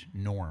change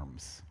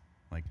norms?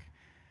 Like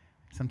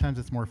sometimes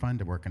it's more fun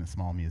to work in a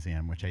small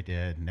museum, which I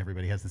did, and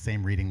everybody has the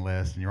same reading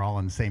list and you're all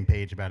on the same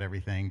page about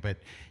everything, but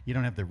you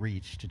don't have the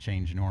reach to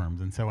change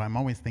norms. And so I'm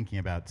always thinking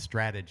about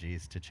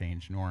strategies to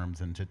change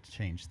norms and to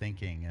change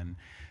thinking. And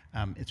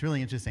it's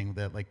really interesting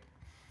that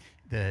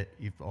that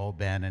you've all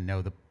been and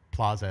know the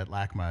plaza at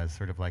LACMA is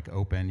sort of like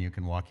open. You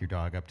can walk your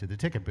dog up to the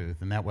ticket booth,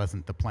 and that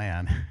wasn't the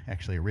plan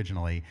actually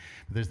originally.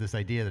 But there's this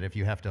idea that if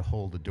you have to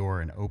hold a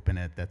door and open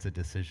it, that's a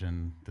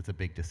decision, that's a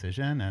big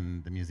decision,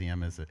 and the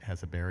museum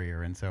has a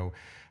barrier. And so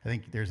I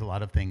think there's a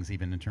lot of things,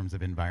 even in terms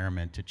of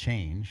environment, to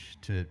change,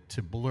 to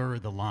blur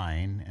the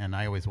line. And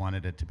I always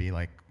wanted it to be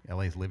like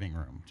LA's living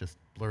room, just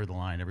blur the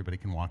line. Everybody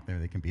can walk there,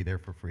 they can be there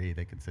for free,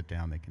 they can sit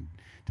down, they can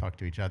talk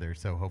to each other.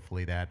 So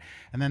hopefully that.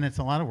 And then it's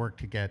a lot of work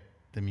to get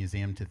the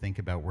museum to think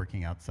about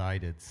working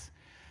outside its,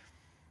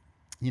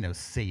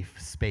 safe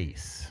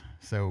space.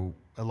 So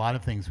a lot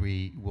of things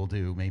we will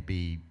do may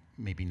be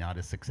maybe not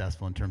as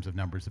successful in terms of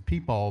numbers of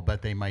people,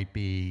 but they might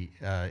be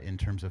in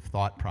terms of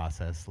thought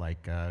process,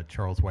 like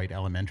Charles White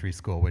Elementary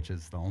School, which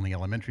is the only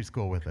elementary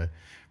school with a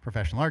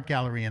professional art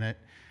gallery in it.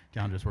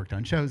 John just worked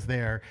on shows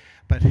there.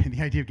 But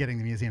the idea of getting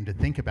the museum to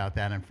think about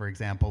that, and for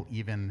example,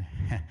 even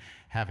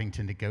having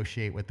to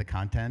negotiate with the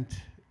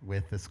content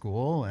with the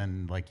school,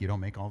 and you don't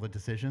make all the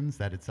decisions,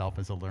 that itself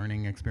is a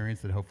learning experience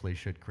that hopefully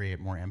should create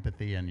more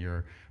empathy in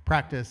your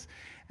practice.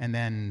 And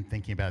then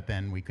thinking about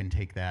then we can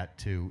take that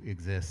to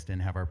exist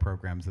and have our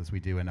programs as we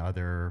do in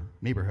other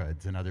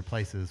neighborhoods and other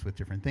places with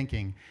different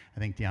thinking. I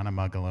think Diana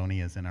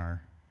Magaloni is in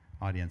our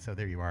audience, so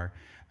there you are.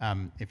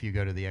 If you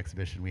go to the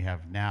exhibition we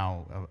have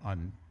now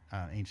on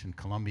ancient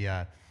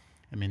Colombia,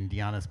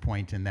 Diana's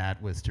point in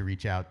that was to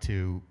reach out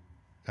to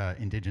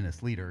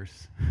indigenous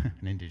leaders,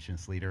 an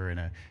indigenous leader in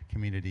a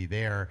community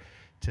there,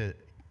 to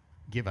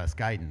give us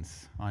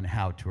guidance on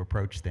how to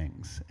approach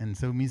things. And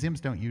so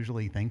museums don't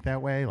usually think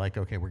that way, like,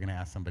 okay, we're gonna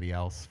ask somebody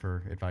else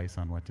for advice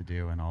on what to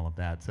do and all of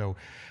that. So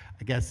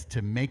I guess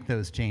to make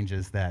those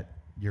changes that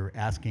you're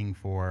asking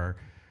for,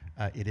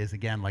 it is,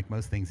 again, like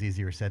most things,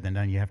 easier said than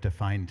done. You have to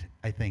find,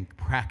 I think,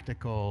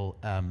 practical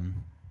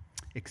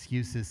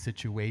excuses,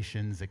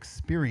 situations,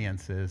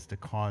 experiences to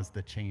cause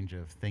the change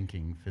of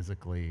thinking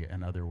physically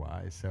and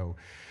otherwise. So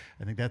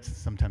I think that's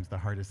sometimes the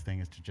hardest thing,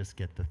 is to just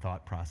get the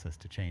thought process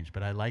to change.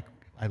 But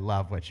I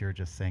love what you're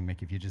just saying,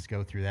 Mick. If you just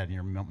go through that in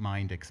your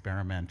mind,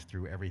 experiment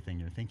through everything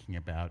you're thinking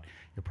about,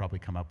 you'll probably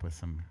come up with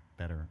some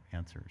better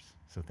answers.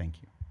 So thank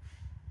you.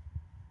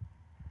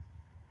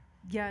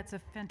 Yeah, it's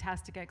a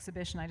fantastic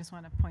exhibition. I just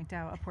want to point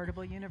out A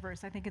Portable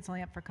Universe. I think it's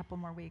only up for a couple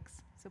more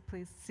weeks, so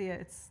please see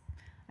it.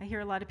 I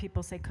hear a lot of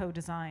people say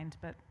co-designed,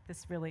 but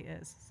this really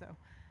is. So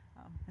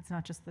it's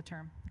not just the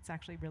term. It's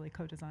actually really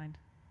co-designed,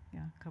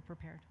 yeah,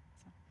 co-prepared.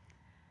 So.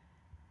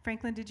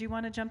 Franklin, did you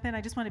want to jump in?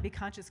 I just want to be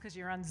conscious because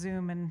you're on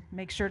Zoom and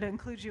make sure to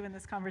include you in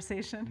this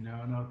conversation.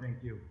 No, thank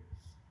you.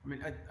 I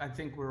mean, I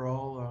think we're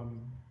all,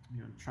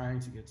 trying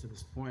to get to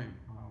this point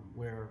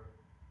where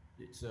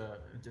it's a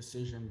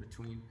decision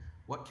between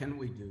what can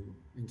we do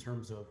in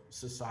terms of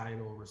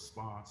societal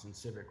response and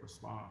civic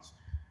response.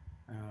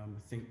 I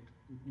think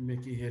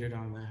Mickey hit it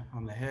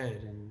on the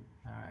head,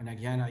 and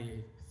again,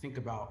 I think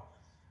about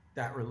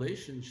that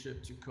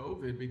relationship to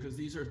COVID, because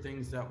these are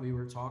things that we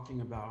were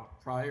talking about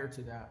prior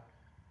to that,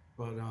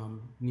 but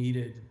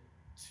needed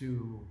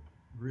to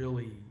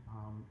really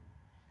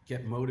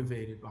get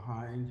motivated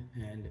behind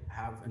and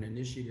have an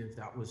initiative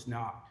that was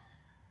not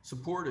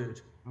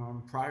supported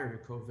prior to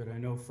COVID. I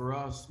know for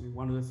us,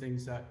 one of the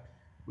things that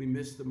we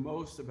missed the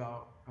most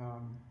about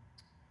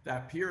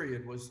that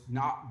period was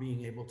not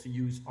being able to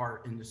use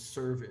art in the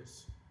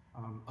service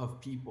of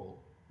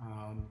people.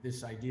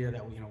 This idea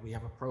that we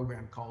have a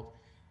program called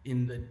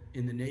in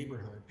the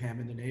neighborhood, Pam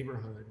in the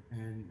neighborhood,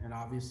 and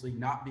obviously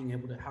not being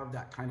able to have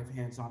that kind of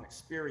hands-on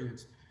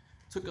experience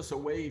took us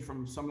away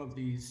from some of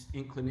these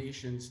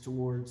inclinations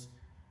towards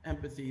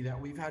empathy that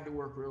we've had to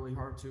work really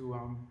hard to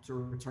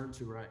return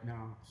to right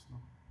now. So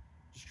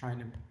just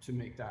trying to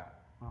make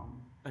that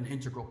an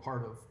integral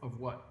part of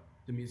what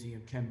the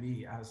museum can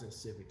be as a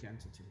civic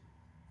entity.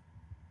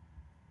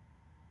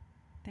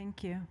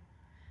 Thank you.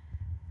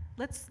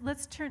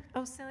 Let's turn.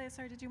 Oh, Celia,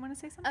 sorry, did you want to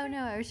say something? Oh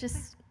no, I was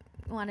just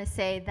want to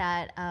say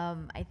that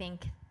I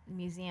think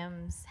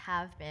museums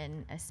have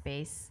been a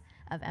space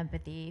of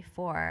empathy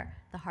for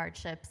the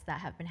hardships that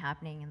have been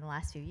happening in the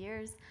last few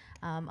years.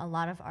 A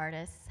lot of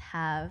artists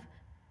have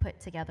put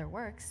together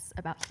works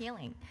about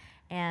healing,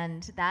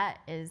 and that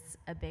is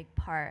a big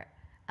part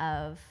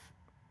of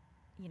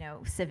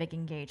civic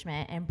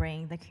engagement and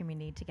bringing the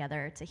community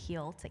together to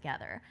heal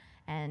together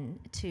and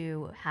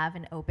to have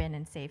an open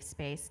and safe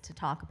space to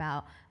talk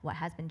about what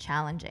has been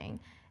challenging.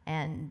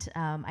 And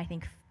I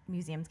think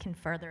museums can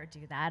further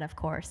do that, of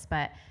course,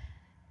 but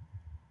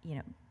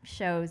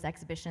shows,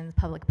 exhibitions,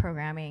 public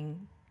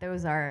programming,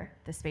 those are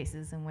the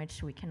spaces in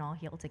which we can all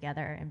heal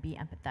together and be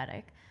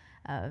empathetic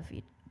of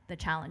the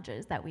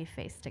challenges that we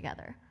face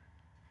together.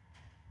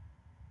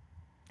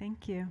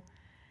 Thank you.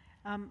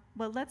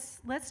 Well,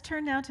 let's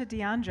turn now to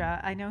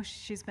Deandra. I know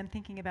she's been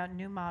thinking about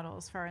new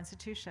models for our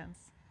institutions.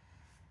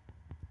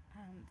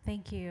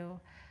 Thank you.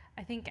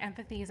 I think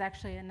empathy is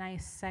actually a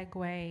nice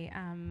segue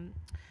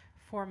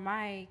for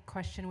my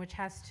question, which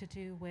has to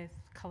do with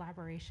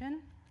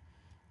collaboration.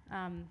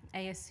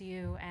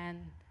 ASU and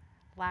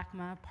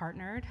LACMA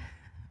partnered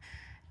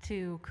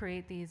to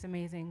create these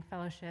amazing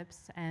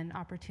fellowships and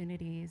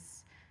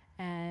opportunities.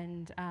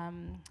 And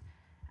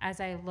as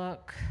I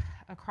look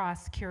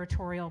across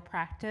curatorial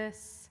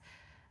practice,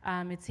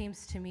 it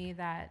seems to me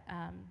that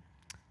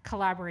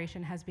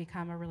collaboration has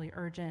become a really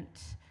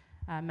urgent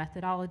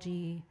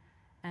methodology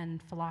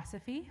and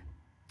philosophy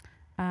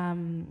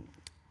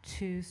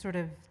to sort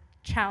of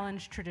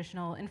challenge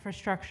traditional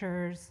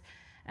infrastructures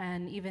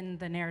and even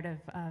the narrative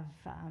of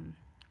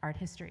art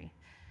history.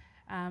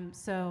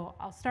 So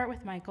I'll start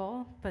with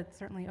Michael, but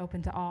certainly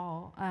open to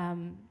all.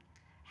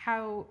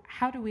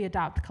 How do we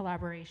adopt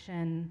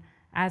collaboration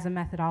as a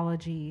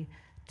methodology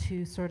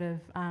to sort of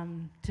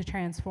to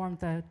transform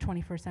the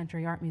 21st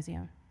century art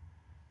museum?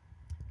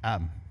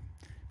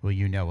 Well,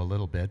 you know a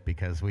little bit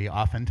because we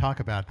often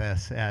talk about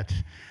this at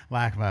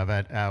LACMA,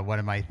 but one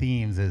of my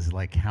themes is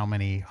like how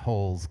many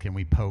holes can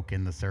we poke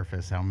in the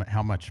surface,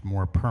 how much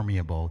more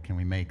permeable can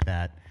we make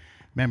that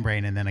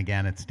membrane, and then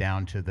again it's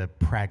down to the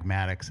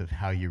pragmatics of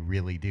how you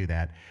really do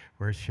that.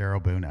 Where's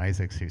Cheryl Boone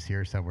Isaacs, who's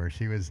here somewhere?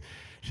 She was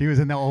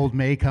in the old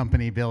May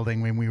Company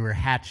building when we were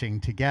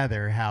hatching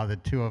together how the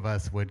two of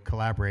us would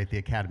collaborate, the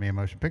Academy of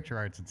Motion Picture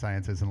Arts and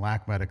Sciences and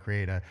LACMA, to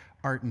create a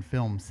art and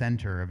film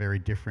center, a very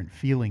different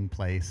feeling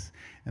place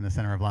in the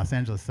center of Los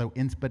Angeles. So,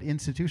 but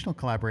institutional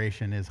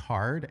collaboration is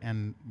hard,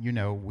 and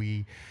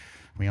we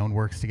own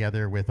works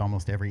together with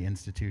almost every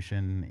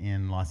institution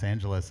in Los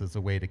Angeles as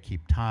a way to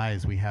keep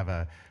ties. We have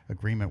an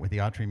agreement with the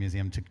Autry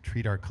Museum to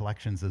treat our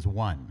collections as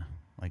one,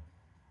 like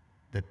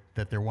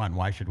that they're one.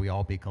 Why should we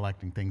all be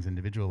collecting things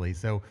individually?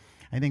 So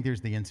I think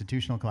there's the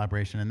institutional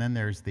collaboration, and then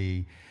there's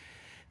the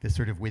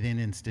sort of within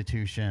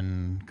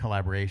institution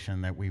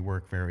collaboration that we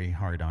work very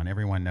hard on.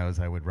 Everyone knows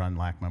I would run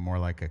LACMA more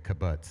like a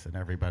kibbutz, and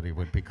everybody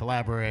would be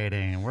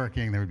collaborating and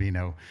working. There would be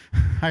no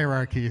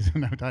hierarchies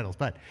and no titles,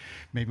 but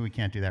maybe we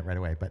can't do that right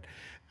away.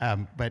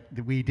 But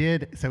we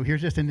did, so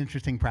here's just an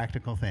interesting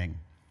practical thing.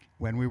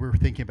 When we were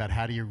thinking about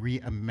how do you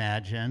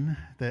reimagine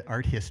the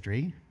art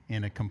history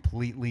in a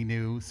completely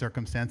new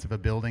circumstance of a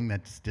building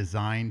that's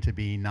designed to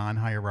be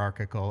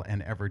non-hierarchical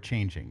and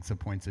ever-changing. So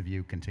points of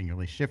view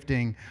continually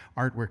shifting,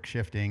 artwork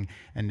shifting,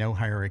 and no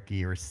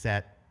hierarchy or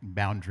set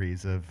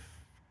boundaries of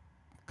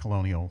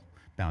colonial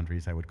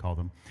boundaries, I would call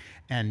them.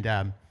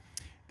 And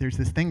there's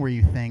this thing where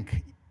you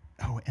think,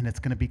 oh, and it's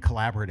going to be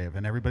collaborative,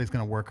 and everybody's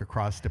going to work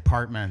across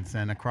departments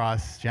and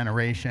across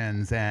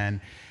generations,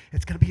 and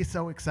it's going to be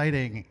so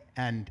exciting.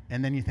 And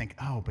then you think,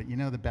 oh, but you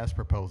know, the best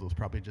proposal is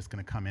probably just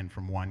going to come in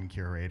from one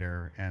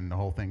curator, and the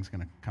whole thing's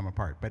going to come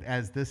apart. But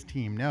as this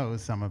team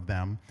knows, some of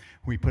them,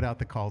 we put out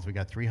the calls, we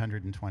got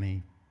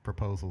 320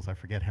 proposals. I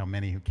forget how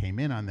many who came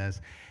in on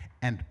this,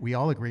 and we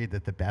all agreed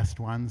that the best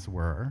ones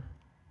were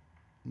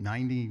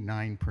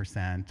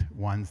 99%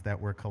 ones that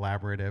were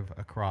collaborative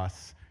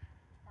across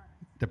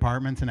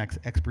departments and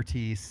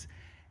expertise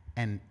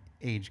and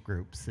age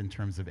groups in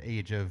terms of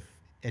age of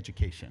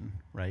education,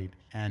 right?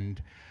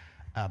 And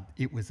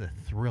it was a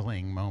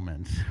thrilling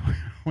moment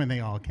when they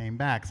all came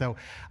back. So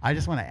I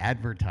just want to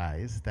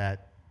advertise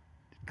that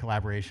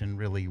collaboration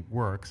really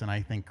works, and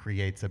I think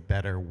creates a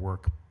better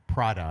work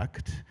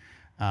product,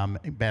 a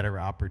better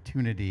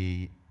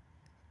opportunity,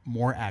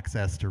 more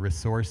access to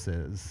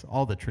resources,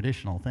 all the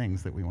traditional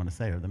things that we want to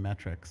say are the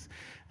metrics.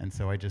 And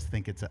so I just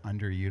think it's an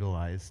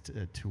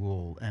underutilized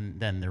tool. And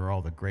then there are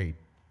all the great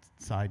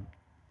side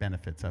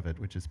benefits of it,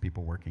 which is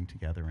people working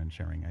together and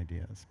sharing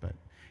ideas. But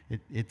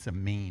it's a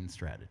main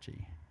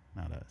strategy,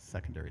 not a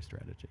secondary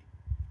strategy.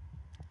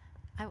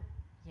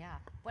 Yeah,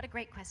 what a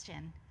great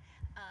question.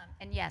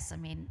 And yes, I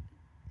mean,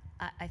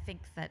 I think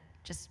that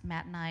just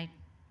Matt and I,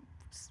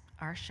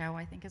 our show,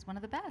 I think, is one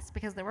of the best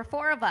because there were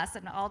 4 of us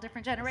in all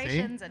different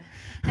generations and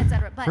et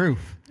cetera. But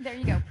proof. There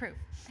you go, proof.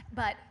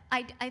 But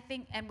I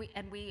think, and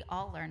we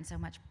all learned so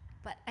much.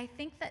 But I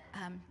think that,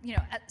 you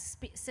know,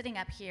 sitting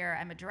up here,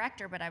 I'm a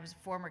director, but I was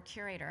a former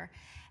curator.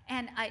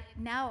 And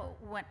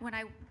when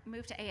I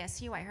moved to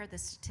ASU, I heard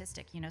this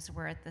statistic, you know, so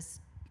we're at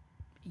this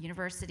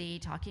university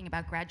talking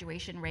about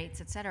graduation rates,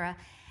 et cetera.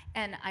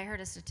 And I heard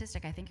a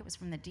statistic, I think it was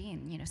from the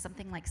dean, you know,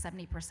 something like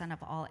 70% of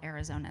all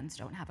Arizonans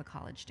don't have a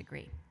college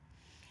degree.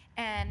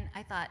 And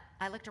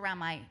I looked around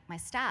my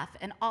staff,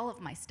 and all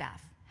of my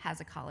staff has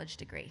a college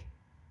degree,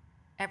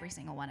 every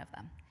single one of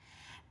them.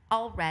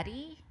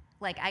 Already,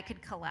 like, I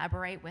could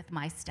collaborate with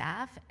my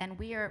staff, and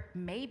we are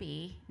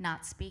maybe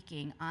not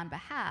speaking on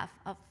behalf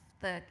of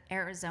the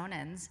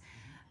Arizonans,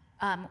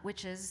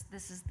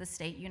 this is the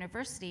state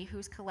university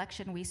whose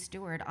collection we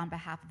steward on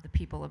behalf of the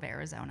people of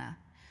Arizona.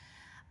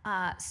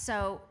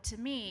 So to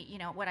me, you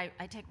know, what I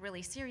take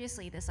really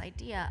seriously, this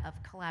idea of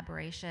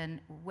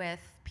collaboration with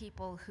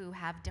people who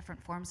have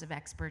different forms of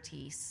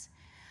expertise,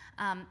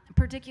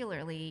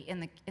 particularly in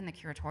the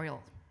curatorial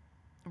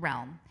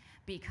realm,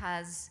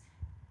 because,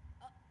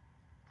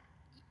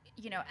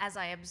 you know, as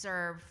I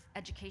observe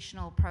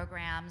educational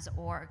programs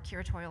or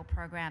curatorial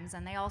programs,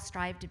 and they all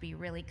strive to be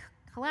really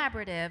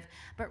collaborative,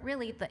 but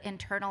really the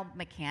internal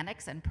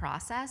mechanics and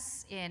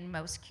process in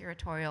most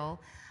curatorial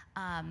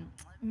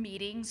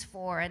meetings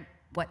for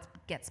what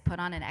gets put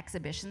on an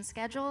exhibition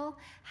schedule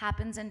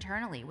happens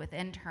internally with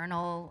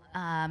internal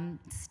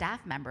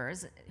staff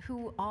members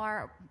who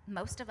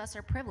most of us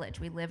are privileged.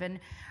 We live in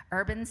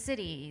urban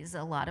cities.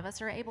 A lot of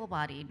us are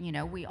able-bodied. You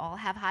know, we all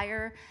have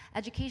higher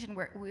education.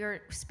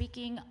 We're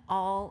speaking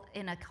all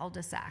in a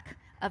cul-de-sac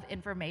of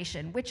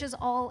information, which is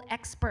all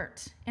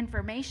expert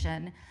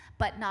information,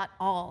 but not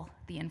all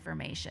the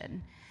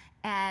information.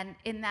 And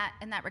in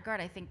that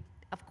regard, I think,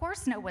 of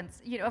course,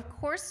 of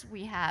course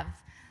we have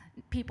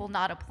people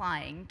not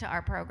applying to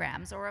our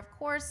programs, or of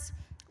course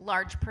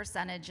large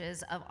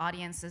percentages of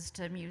audiences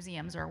to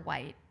museums are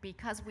white,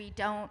 because we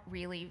don't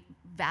really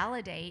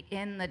validate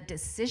in the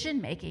decision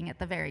making at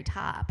the very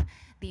top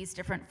these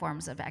different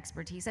forms of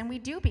expertise. And we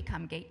do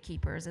become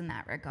gatekeepers in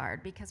that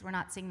regard, because we're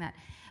not seeing that.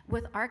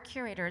 With our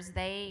curators,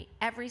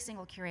 every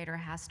single curator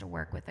has to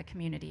work with a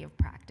community of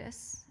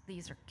practice.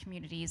 These are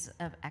communities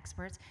of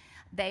experts.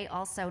 They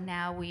also,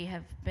 now we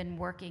have been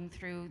working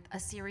through a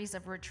series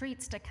of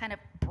retreats to kind of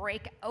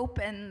break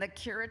open the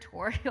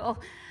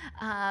curatorial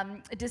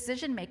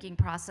decision-making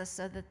process,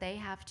 so that they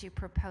have to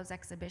propose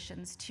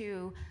exhibitions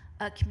to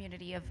a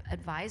community of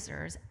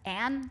advisors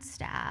and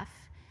staff,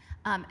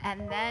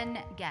 and then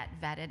get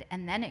vetted,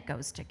 and then it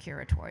goes to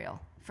curatorial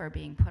for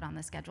being put on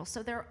the schedule.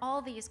 So there are all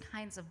these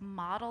kinds of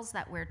models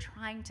that we're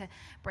trying to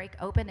break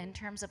open in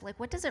terms of, like,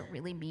 what does it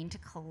really mean to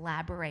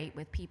collaborate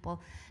with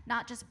people,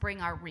 not just bring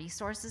our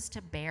resources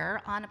to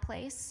bear on a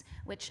place,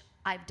 which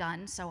I've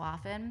done so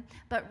often,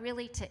 but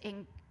really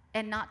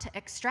and not to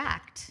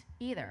extract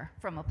either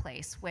from a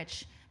place,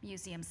 which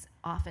museums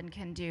often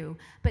can do,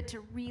 but to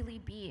really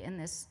be in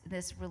this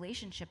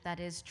relationship that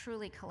is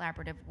truly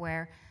collaborative,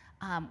 where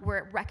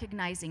we're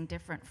recognizing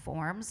different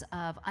forms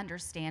of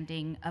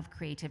understanding of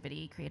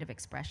creativity, creative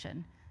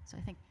expression. So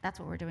I think that's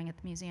what we're doing at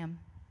the museum.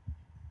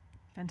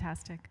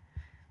 Fantastic.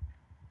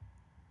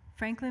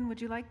 Franklin,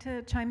 would you like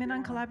to chime in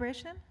on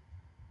collaboration?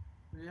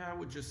 Yeah, I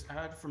would just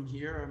add from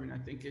here. I mean, I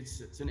think it's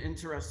an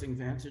interesting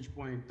vantage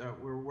point that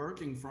we're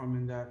working from,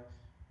 in that,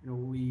 you know,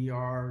 we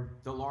are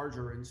the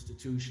larger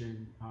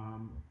institution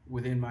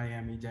within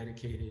Miami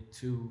dedicated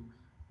to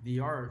the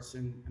arts,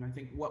 and I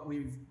think what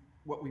we've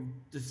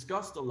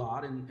discussed a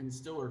lot and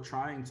still are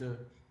trying to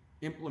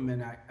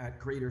implement at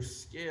greater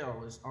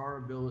scale is our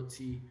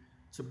ability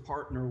to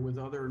partner with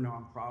other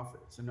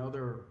nonprofits and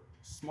other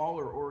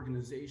smaller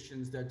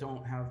organizations that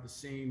don't have the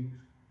same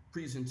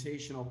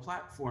presentational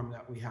platform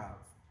that we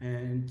have,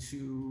 and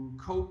to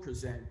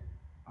co-present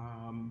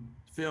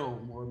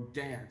film or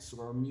dance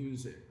or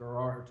music or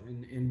art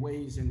in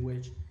ways in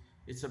which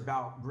it's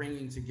about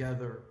bringing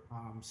together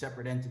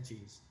separate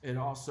entities. It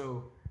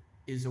also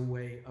is a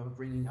way of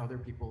bringing other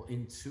people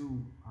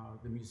into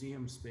the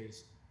museum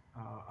space,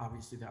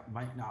 obviously that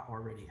might not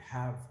already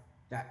have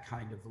that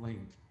kind of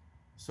link.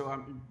 So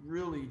I'm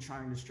really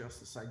trying to stress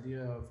this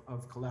idea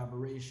of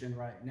collaboration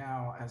right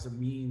now as a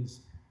means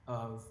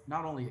of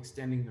not only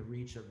extending the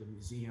reach of the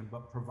museum,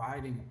 but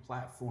providing a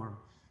platform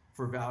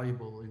for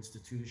valuable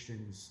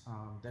institutions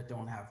that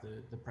don't have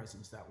the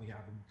presence that we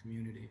have in the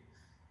community.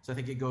 So I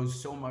think it goes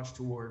so much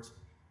towards,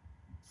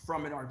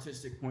 from an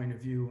artistic point of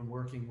view, and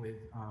working with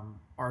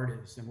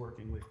artists and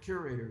working with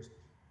curators,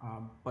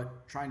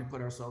 but trying to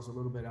put ourselves a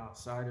little bit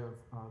outside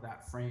of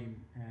that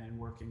frame and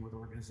working with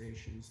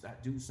organizations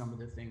that do some of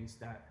the things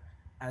that,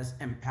 as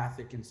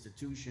empathic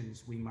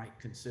institutions, we might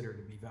consider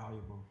to be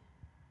valuable.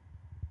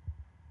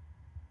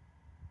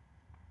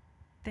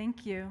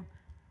 Thank you.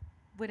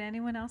 Would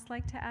anyone else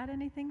like to add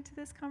anything to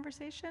this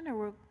conversation, or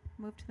we'll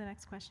move to the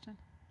next question?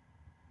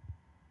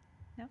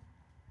 No?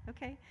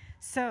 Okay.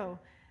 So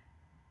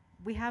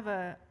we have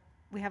a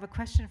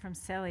question from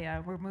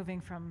Celia. We're moving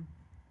from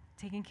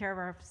taking care of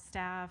our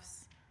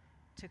staffs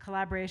to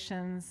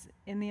collaborations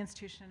in the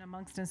institution,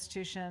 amongst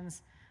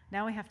institutions.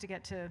 Now we have to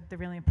get to the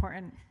really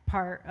important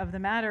part of the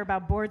matter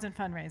about boards and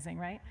fundraising,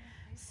 right?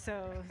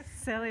 So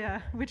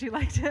Celia, would you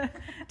like to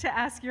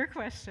ask your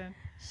question?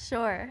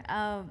 Sure.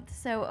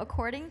 So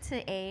according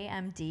to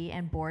AAMD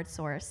and Board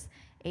Source,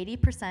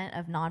 80%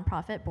 of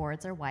nonprofit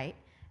boards are white,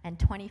 and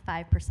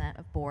 25%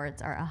 of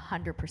boards are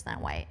 100%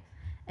 white.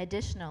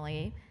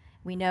 Additionally,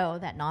 we know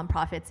that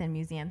nonprofits and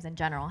museums in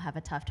general have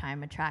a tough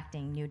time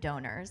attracting new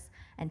donors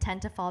and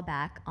tend to fall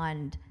back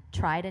on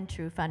tried and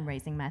true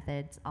fundraising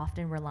methods,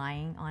 often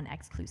relying on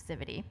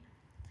exclusivity.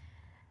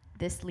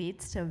 This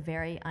leads to a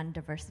very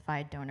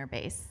undiversified donor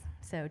base.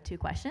 So 2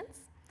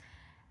 questions.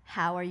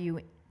 How are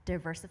you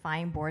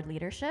diversifying board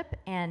leadership,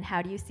 and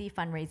how do you see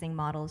fundraising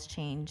models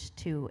change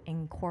to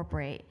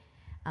incorporate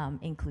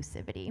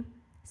inclusivity?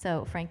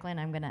 So Franklin,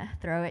 I'm gonna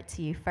throw it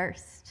to you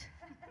first.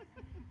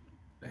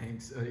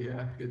 Thanks.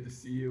 Yeah, good to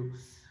see you.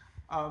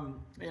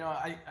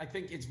 I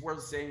think it's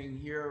worth saying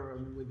here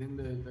within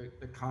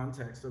the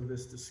context of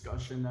this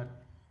discussion that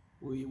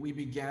we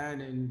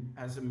began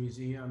as a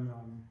museum,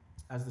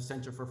 as the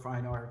Center for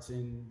Fine Arts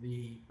in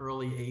the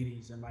early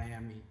 80s in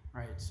Miami,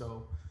 right?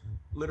 So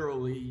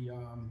literally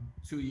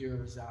 2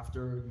 years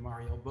after the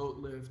Mariel boat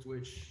lift,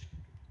 which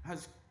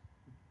has,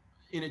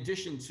 in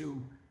addition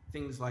to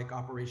things like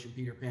Operation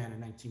Peter Pan in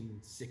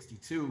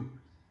 1962,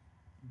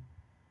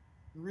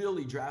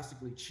 really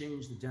drastically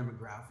changed the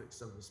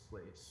demographics of this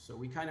place. So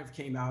we kind of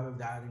came out of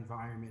that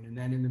environment, and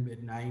then in the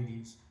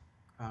mid-90s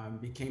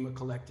became a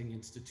collecting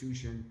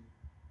institution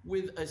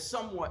with a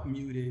somewhat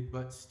muted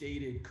but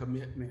stated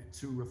commitment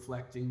to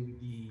reflecting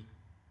the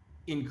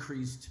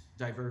increased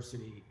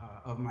diversity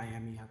of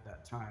Miami at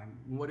that time.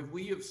 And what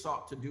we have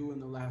sought to do in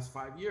the last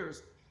 5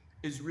 years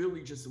is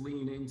really just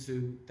lean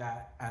into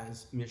that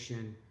as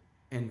mission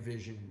and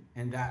vision,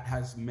 and that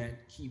has meant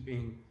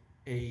keeping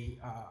a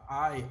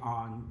eye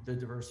on the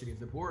diversity of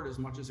the board as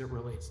much as it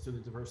relates to the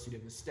diversity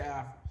of the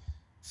staff,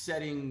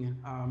 setting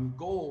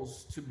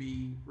goals to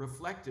be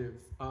reflective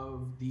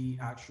of the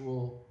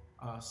actual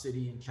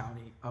city and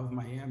county of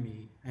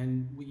Miami.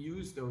 And we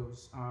use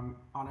those on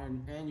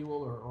an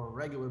annual or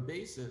regular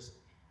basis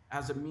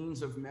as a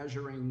means of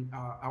measuring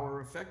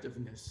our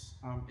effectiveness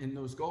in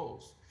those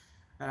goals.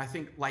 And I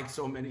think, like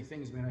so many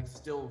things, I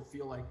still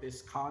feel like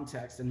this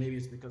context, and maybe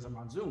it's because I'm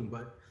on Zoom,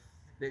 but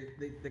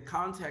the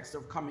context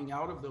of coming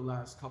out of the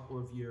last couple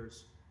of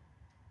years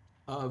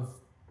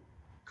of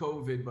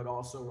COVID, but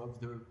also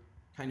of the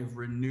kind of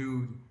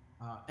renewed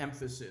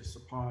emphasis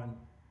upon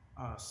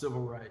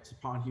civil rights,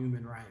 upon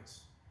human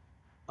rights,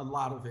 a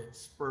lot of it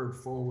spurred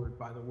forward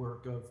by the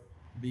work of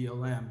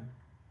BLM,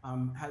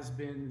 has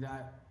been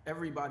that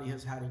everybody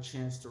has had a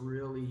chance to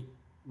really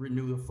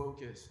renew the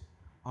focus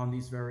on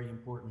these very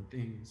important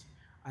things.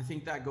 I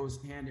think that goes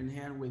hand in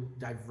hand with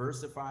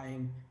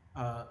diversifying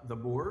the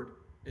board.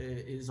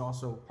 It is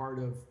also part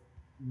of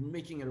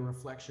making it a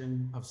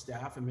reflection of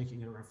staff and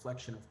making it a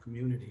reflection of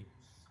community.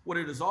 What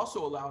it has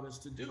also allowed us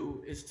to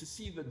do is to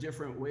see the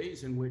different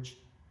ways in which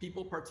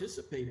people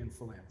participate in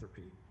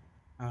philanthropy.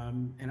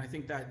 And I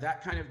think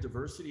that kind of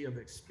diversity of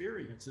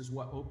experience is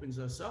what opens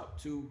us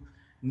up to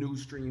new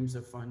streams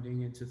of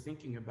funding and to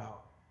thinking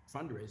about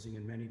fundraising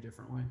in many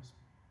different ways.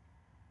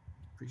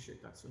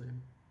 Appreciate that, Celia.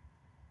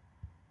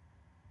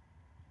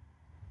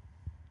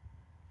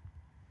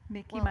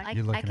 Nikki, Well, Mike?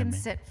 You're I looking at can me.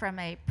 sit from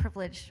a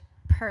privileged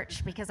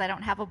perch because I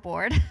don't have a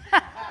board.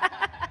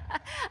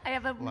 I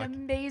have an Lucky.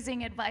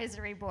 amazing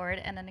advisory board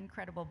and an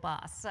incredible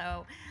boss.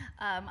 So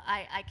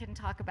I can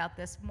talk about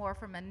this more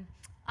from an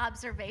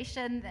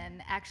observation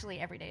than actually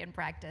every day in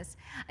practice.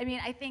 I mean,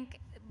 I think,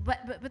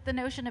 but the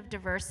notion of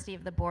diversity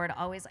of the board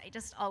I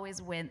just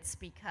always wince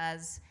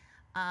because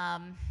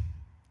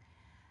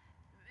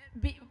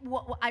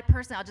I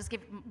personally, I'll just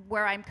give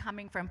where I'm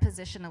coming from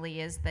positionally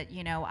is that,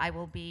 you know, I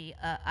will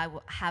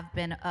have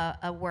been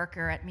a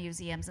worker at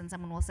museums, and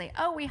someone will say,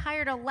 oh, we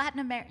hired a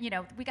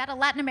we got a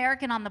Latin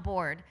American on the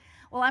board.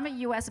 Well, I'm a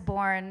US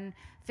born,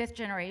 5th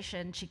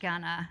generation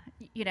Chicana,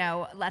 you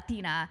know,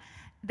 Latina.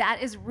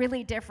 That is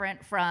really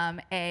different from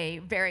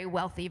a very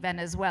wealthy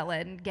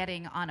Venezuelan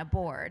getting on a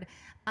board.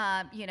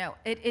 You know,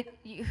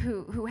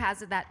 who has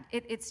that,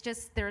 it's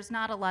just, there's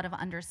not a lot of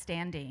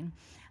understanding.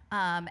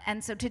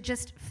 And so to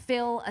just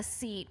fill a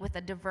seat with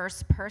a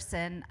diverse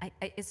person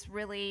is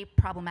really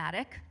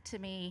problematic to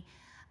me.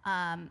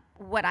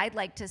 What I'd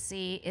like to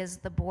see is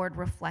the board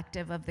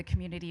reflective of the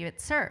community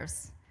it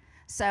serves.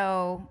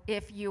 So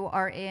if you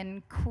are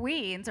in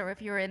Queens or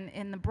if you're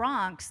in the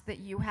Bronx, that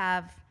you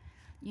have,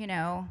 you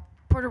know,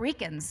 Puerto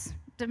Ricans,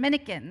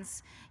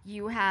 Dominicans,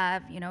 you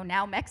have, you know,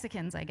 now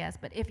Mexicans, I guess,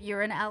 but if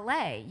you're in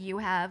LA, you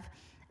have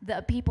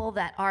the people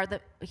that are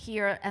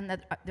here and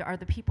that are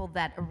the people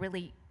that are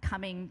really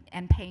coming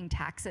and paying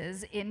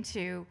taxes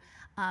into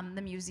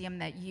the museum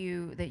that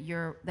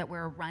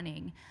we're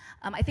running.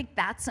 I think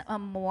that's a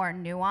more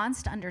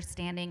nuanced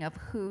understanding of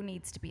who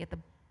needs to be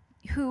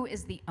who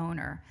is the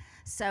owner.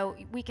 So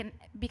we can,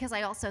 because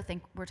I also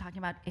think we're talking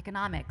about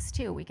economics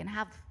too. We can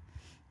have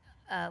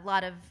a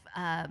lot of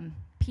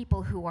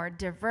people who are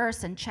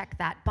diverse and check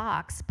that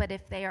box, but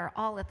if they are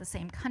all at the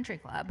same country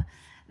club,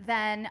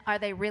 then are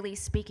they really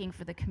speaking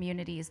for the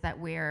communities that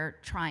we're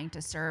trying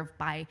to serve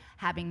by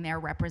having their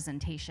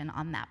representation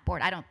on that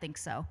board? I don't think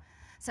so.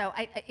 So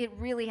it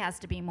really has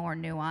to be more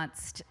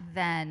nuanced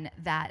than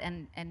that.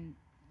 And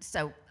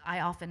so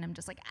I often am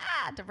just like,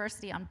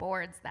 diversity on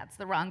boards, that's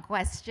the wrong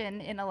question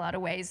in a lot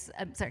of ways.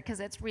 I'm sorry, because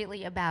it's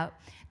really about,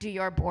 do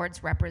your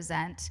boards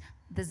represent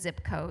the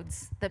zip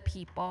codes, the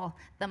people,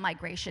 the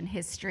migration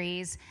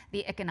histories,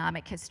 the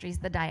economic histories,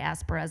 the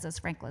diasporas, as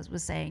Frank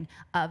was saying,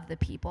 of the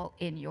people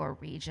in your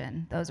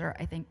region? Those are,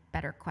 I think,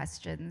 better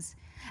questions.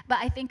 But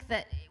I think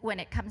that when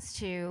it comes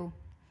to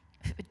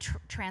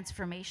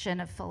transformation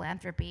of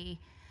philanthropy,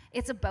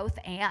 it's a both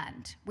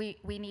and. We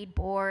need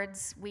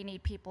boards, we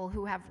need people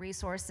who have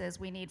resources,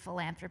 we need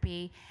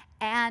philanthropy,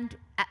 and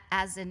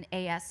as an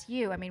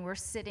ASU, I mean, we're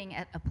sitting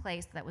at a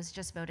place that was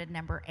just voted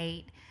number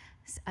 8.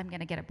 I'm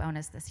gonna get a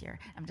bonus this year.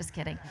 I'm just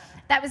kidding.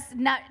 That was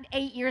not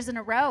 8 years in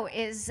a row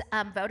is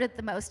voted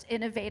the most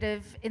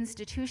innovative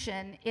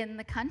institution in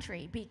the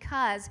country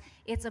because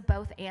it's a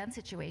both and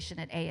situation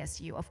at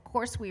ASU. Of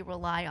course, we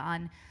rely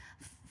on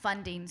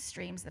funding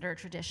streams that are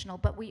traditional,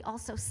 but we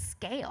also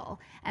scale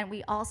and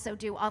we also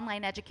do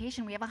online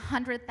education. We have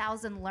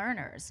 100,000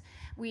 learners.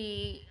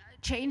 We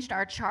changed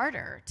our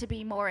charter to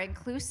be more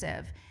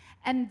inclusive.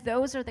 And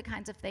those are the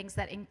kinds of things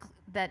that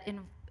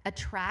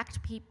attract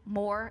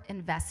more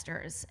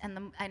investors.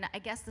 And I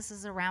guess this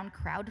is around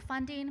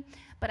crowdfunding,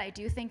 but I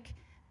do think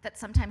that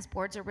sometimes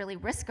boards are really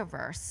risk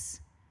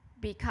averse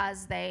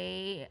because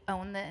they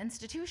own the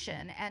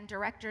institution and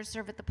directors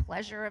serve at the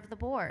pleasure of the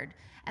board.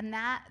 And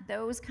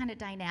those kind of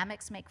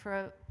dynamics make for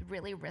a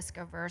really risk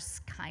averse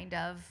kind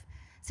of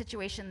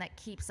situation that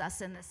keeps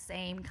us in the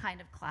same kind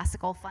of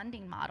classical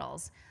funding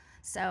models.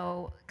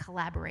 So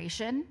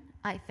collaboration,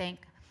 I think,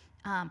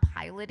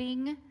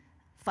 piloting,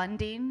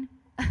 funding,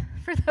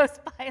 for those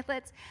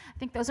pilots. I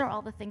think those are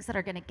all the things that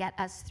are going to get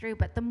us through.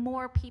 But the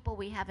more people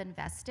we have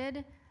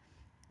invested,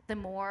 the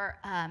more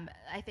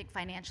I think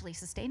financially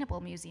sustainable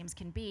museums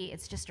can be.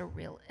 It's just a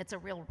real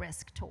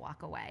risk to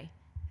walk away,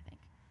 I think.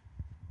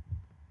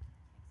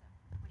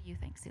 What do you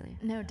think, Celia?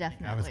 No,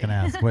 definitely. I was going to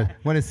ask,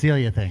 what does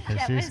Celia think? Yeah,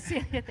 what does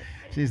Celia think?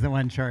 She's the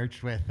one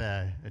tasked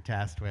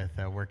with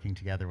working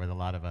together with a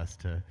lot of us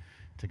to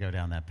go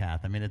down that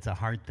path. I mean, it's a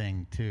hard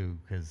thing too,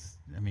 because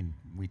I mean,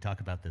 we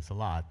talk about this a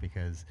lot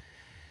because,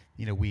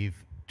 you know, we've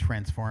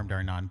transformed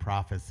our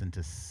nonprofits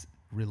into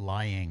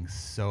relying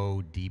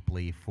so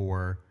deeply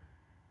for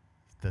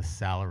the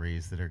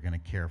salaries that are going to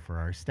care for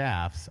our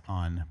staffs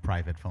on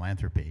private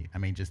philanthropy. I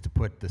mean, just to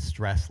put the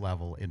stress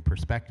level in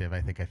perspective, I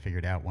think I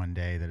figured out one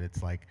day that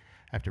it's like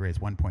I have to raise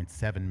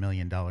 $1.7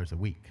 million a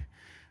week,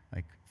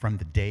 like from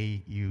the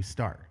day you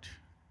start,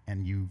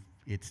 and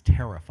it's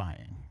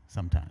terrifying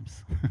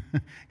sometimes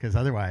because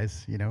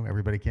otherwise, you know,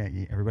 everybody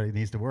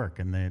needs to work,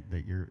 and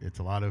it's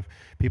a lot of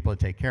people to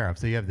take care of.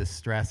 So you have this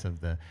stress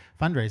of the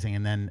fundraising,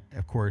 and then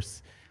of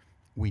course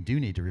we do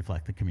need to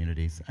reflect the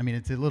communities. I mean,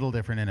 it's a little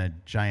different in a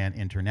giant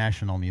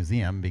international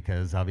museum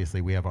because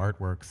obviously we have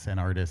artworks and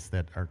artists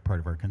that are part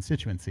of our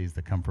constituencies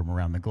that come from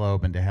around the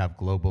globe, and to have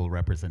global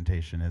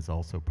representation is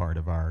also part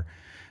of our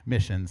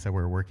mission, so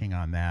we're working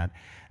on that.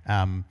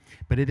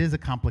 But it is a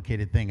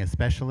complicated thing,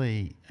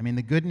 especially, I mean,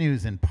 the good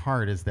news in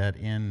part is that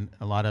in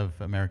a lot of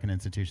American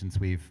institutions,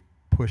 we've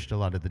pushed a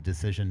lot of the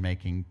decision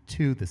making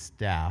to the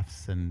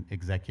staffs and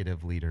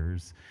executive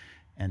leaders.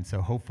 And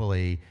so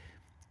hopefully,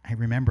 I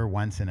remember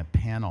once in a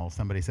panel,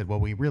 somebody said, well,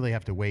 we really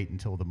have to wait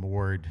until the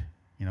board,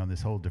 you know,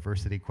 this whole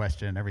diversity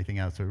question and everything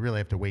else, so we really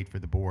have to wait for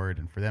the board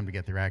and for them to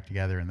get their act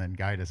together and then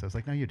guide us. I was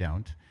like, no, you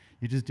don't.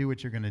 You just do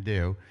what you're going to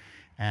do.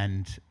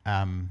 and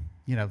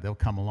they'll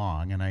come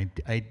along. And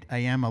I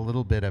am a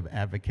little bit of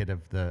advocate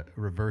of the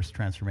reverse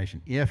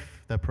transformation.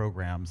 If the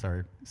programs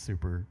are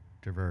super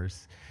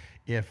diverse,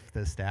 if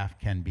the staff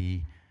can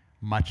be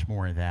much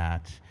more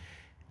that,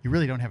 you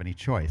really don't have any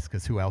choice,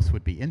 because who else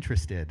would be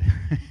interested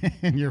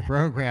in your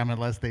program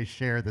unless they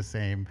share the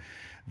same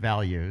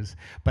values.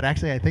 But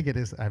actually, I think it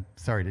is, I'm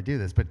sorry to do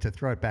this, but to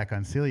throw it back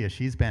on Celia,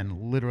 she's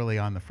been literally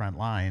on the front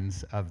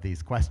lines of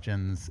these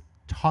questions,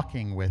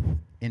 talking with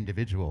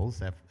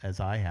individuals, as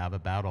I have,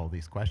 about all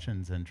these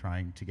questions, and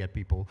trying to get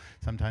people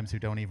sometimes who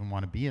don't even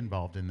want to be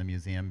involved in the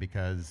museum,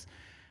 because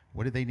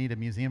what do they need a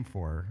museum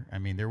for? I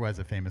mean, there was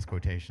a famous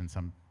quotation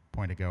some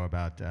point ago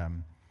about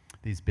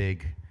these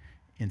big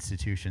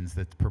institutions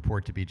that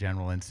purport to be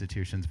general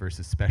institutions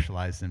versus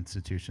specialized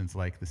institutions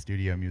like the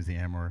Studio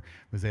Museum or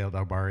Museo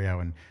del Barrio,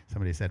 and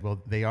somebody said, well,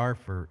 they are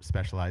for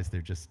specialized,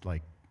 they're just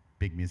like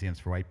big museums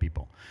for white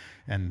people.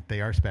 And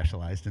they are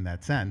specialized in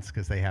that sense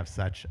because they have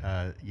such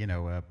a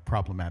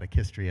problematic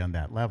history on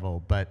that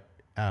level. But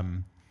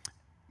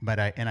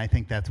I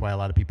think that's why a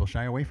lot of people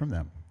shy away from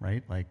them,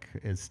 right? Like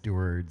as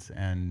stewards.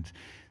 And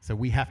so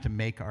we have to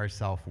make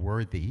ourselves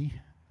worthy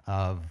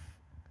of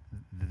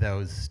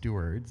those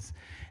stewards,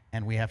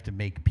 and we have to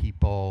make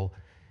people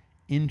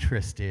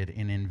interested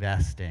in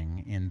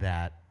investing in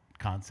that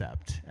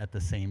concept at the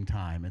same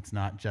time. It's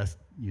not just,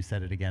 you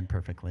said it again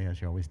perfectly,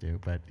 as you always do,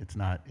 but it's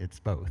not, it's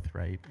both,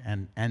 right?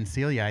 And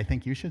Celia, I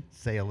think you should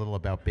say a little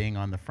about being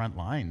on the front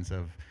lines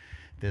of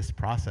this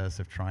process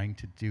of trying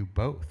to do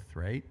both,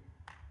 right?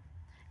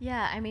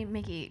 Yeah, I mean,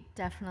 Mickey,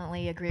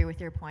 definitely agree with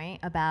your point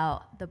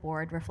about the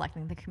board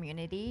reflecting the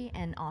community,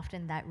 and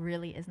often that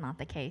really is not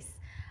the case.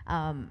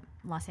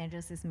 Los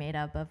Angeles is made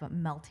up of a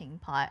melting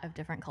pot of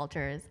different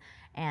cultures,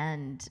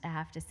 and I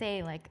have to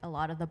say, like, a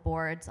lot of the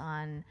boards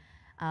on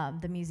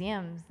the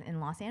museums in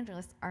Los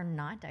Angeles are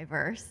not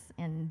diverse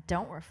and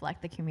don't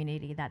reflect the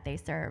community that they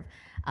serve.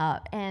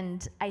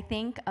 And I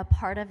think a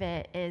part of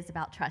it is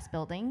about trust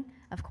building,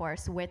 of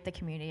course, with the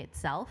community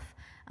itself.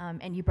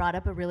 And you brought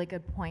up a really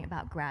good point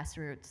about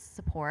grassroots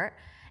support.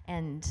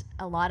 And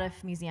a lot of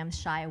museums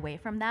shy away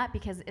from that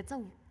because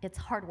it's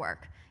hard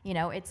work. You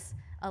know, it's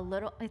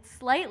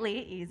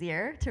slightly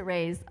easier to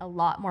raise a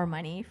lot more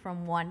money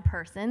from one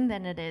person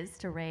than it is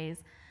to raise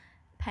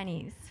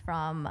pennies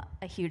from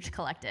a huge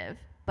collective.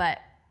 But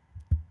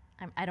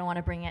I don't want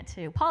to bring it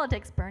to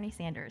politics. Bernie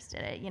Sanders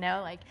did it, you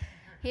know, like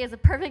he is a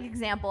perfect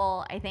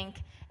example. I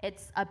think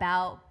it's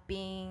about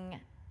being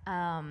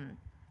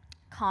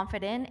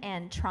confident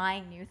and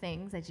trying new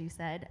things, as you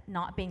said,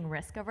 not being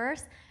risk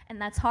averse.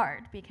 And that's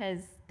hard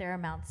because there are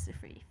mouths to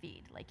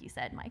feed, like you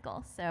said,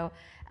 Michael. So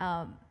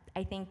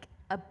I think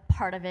a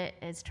part of it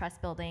is trust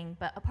building,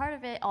 but a part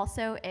of it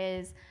also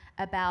is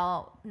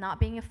about not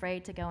being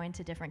afraid to go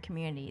into different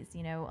communities.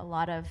 You know, a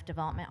lot of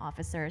development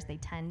officers, they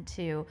tend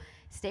to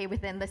stay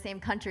within the same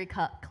country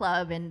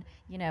club and,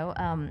 you know,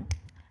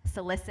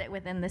 solicit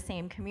within the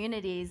same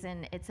communities.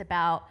 And it's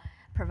about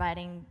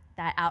providing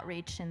that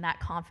outreach and that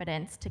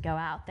confidence to go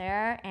out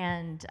there,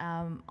 and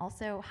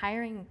also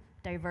hiring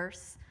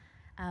diverse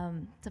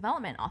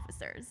development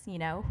officers, you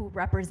know, who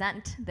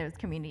represent those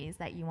communities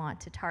that you want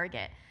to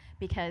target.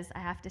 Because I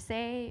have to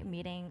say,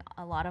 meeting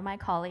a lot of my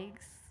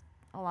colleagues,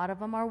 a lot of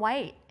them are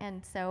white.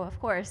 And so, of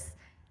course,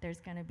 there's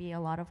going to be a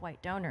lot of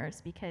white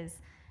donors because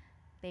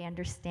they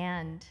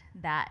understand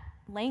that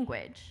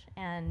language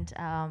and,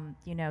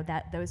 you know,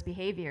 those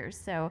behaviors.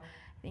 So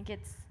I think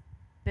it's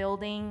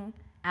building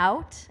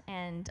out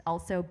and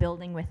also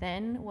building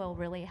within will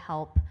really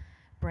help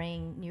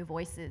bring new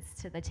voices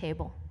to the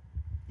table.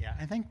 Yeah,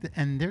 I think,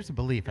 and there's a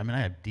belief, I mean,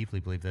 I deeply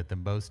believe that the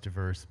most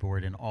diverse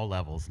board in all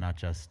levels, not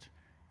just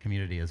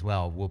community as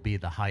well, will be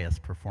the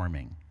highest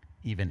performing,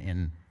 even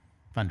in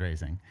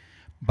fundraising.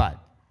 But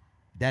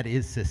that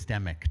is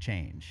systemic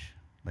change.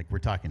 Like, we're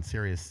talking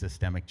serious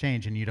systemic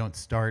change, and you don't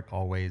start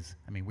always,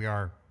 I mean, we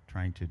are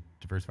trying to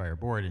diversify our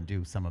board and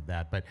do some of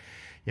that, but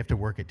you have to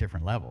work at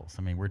different levels.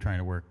 I mean, we're trying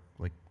to work,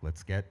 like,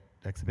 let's get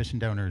exhibition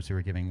donors who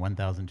are giving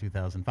 1,000,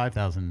 2,000,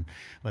 5,000.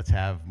 Let's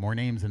have more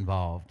names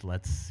involved.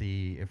 Let's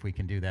see if we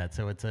can do that.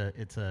 So it's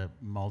a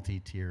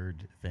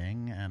multi-tiered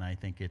thing, and I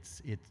think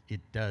it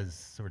does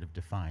sort of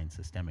define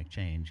systemic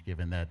change,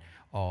 given that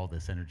all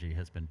this energy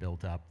has been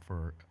built up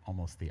for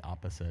almost the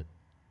opposite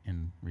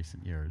in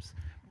recent years.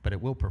 But it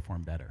will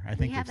perform better. I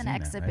think we have an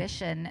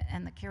exhibition, right?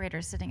 And the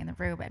curator's sitting in the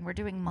room, and we're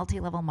doing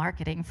multi-level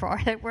marketing for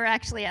it. We're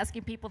actually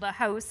asking people to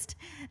host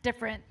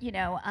different, you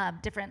know,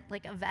 different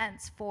like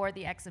events for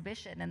the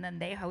exhibition, and then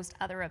they host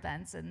other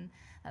events and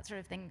that sort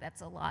of thing.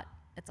 It's a lot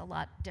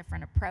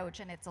different approach,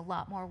 and it's a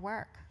lot more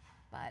work.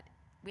 But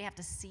we have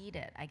to seed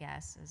it, I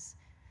guess, is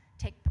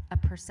take a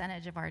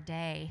percentage of our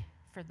day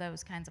for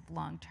those kinds of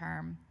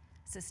long-term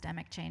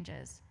systemic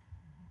changes.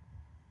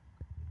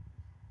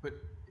 But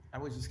I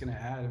was just going to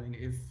add, I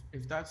mean,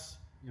 if that's,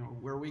 you know,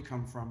 where we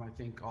come from, I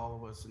think all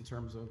of us in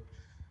terms of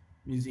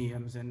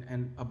museums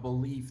and a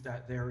belief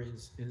that there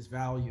is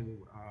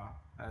value,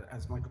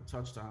 as Michael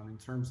touched on, in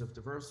terms of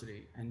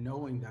diversity, and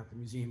knowing that the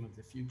Museum of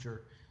the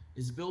Future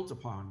is built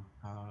upon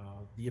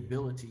the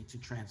ability to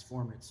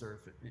transform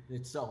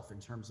itself in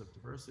terms of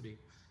diversity.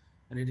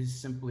 And it is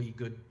simply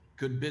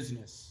good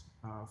business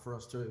for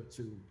us to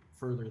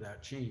further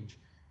that change.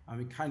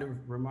 It kind of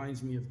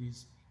reminds me of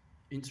these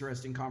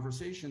interesting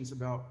conversations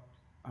about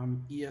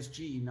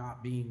ESG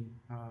not being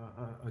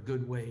a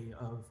good way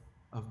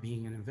of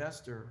being an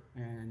investor.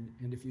 And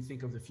if you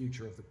think of the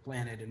future of the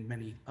planet and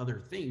many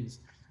other things,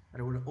 that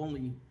it would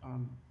only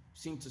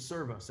seem to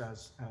serve us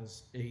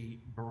as a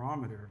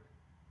barometer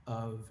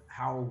of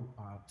how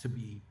to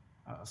be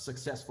a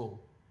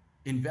successful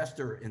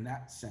investor in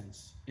that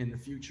sense in the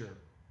future.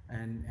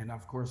 And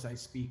of course, I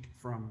speak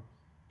from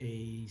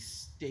a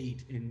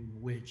state in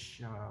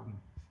which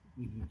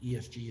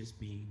ESG is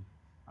being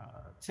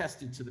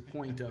tested to the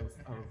point of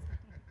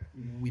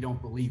we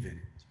don't believe in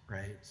it,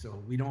 right?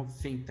 So we don't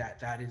think that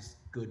that is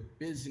good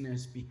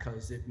business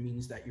because it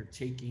means that you're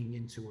taking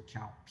into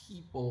account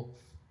people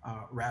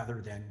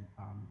rather than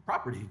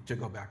property, to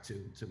go back to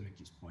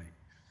Mickey's point.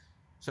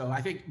 So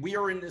I think we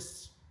are in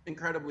this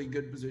incredibly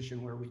good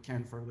position where we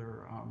can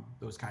further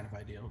those kind of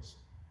ideals.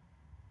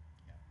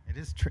 It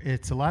is.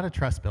 It's a lot of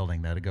trust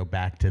building, though, to go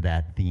back to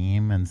that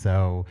theme, and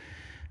so,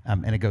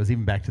 and it goes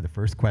even back to the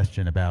first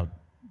question about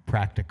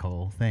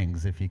practical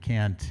things. If you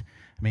can't,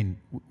 I mean,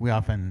 we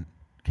often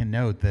can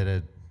note that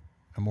a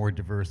more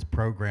diverse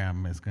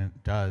program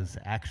does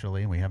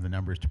actually, and we have the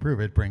numbers to prove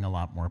it, bring a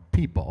lot more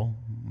people,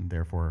 and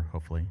therefore,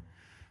 hopefully,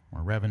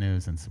 more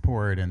revenues and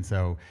support. And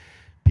so,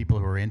 people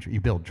who are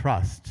you build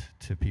trust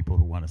to people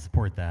who want to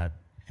support that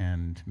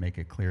and make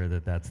it clear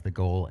that that's the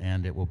goal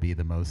and it will be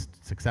the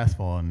most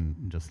successful. And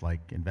just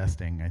like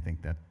investing, I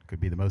think that could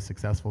be the most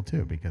successful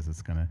too, because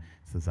it's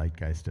the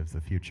zeitgeist of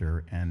the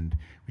future, and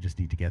we just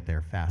need to get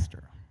there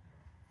faster.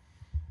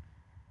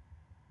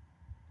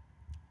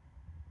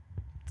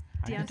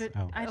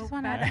 Deandra, I just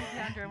want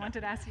Deandra, I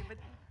wanted to ask you, but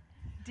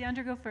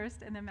Deandra, go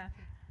first, and then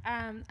Matthew.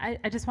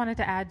 I just wanted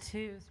to add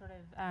too, sort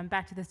of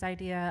back to this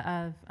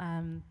idea of,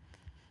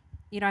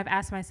 you know, I've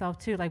asked myself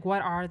too, like,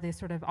 what are the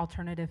sort of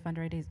alternative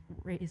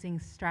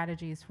fundraising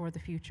strategies for the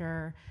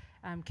future?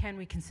 Can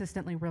we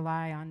consistently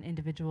rely on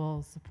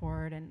individual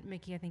support? And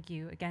Mickey, I think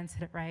you again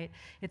said it right.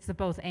 It's the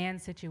both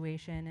and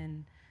situation,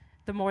 and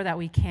the more that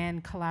we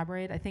can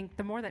collaborate, I think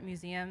the more that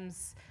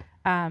museums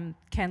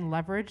can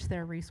leverage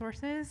their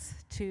resources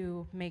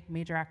to make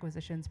major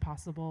acquisitions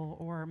possible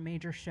or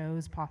major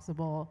shows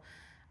possible,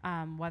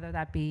 whether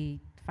that be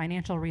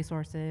financial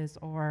resources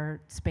or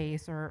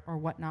space or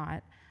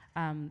whatnot.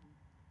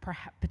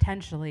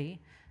 Potentially,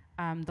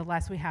 the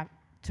less we have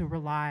to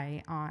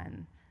rely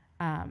on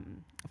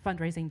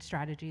fundraising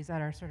strategies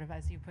that are sort of,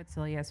 as you put,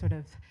 Celia, sort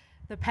of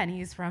the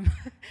pennies from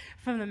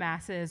from the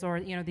masses, or,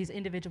 you know, these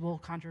individual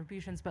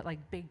contributions, but like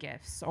big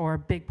gifts or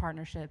big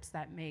partnerships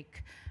that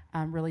make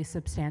really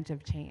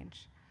substantive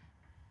change.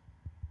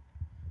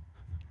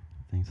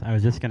 Thanks. I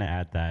was just going to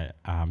add that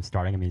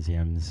starting in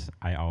museums,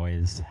 I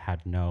always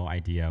had no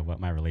idea what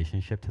my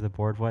relationship to the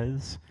board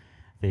was.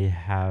 They're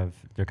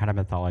kind of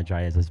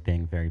mythologized as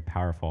being very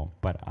powerful,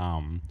 but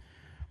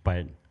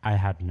I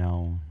had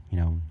no,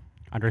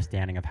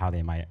 understanding of how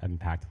they might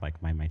impact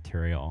like my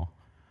material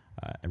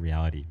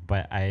reality.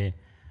 But I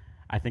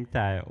think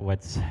that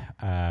what's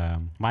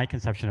my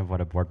conception of what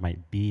a board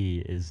might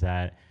be is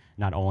that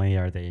not only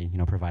are they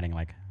providing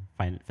like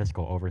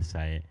fiscal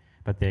oversight,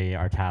 but they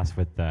are tasked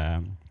with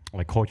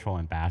like cultural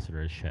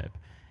ambassadorship.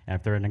 And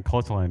if they're an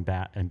cultural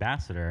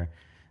ambassador,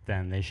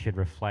 then they should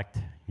reflect,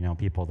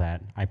 people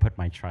that I put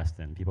my trust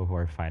in, people who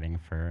are fighting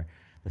for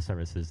the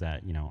services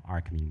that,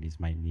 our communities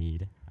might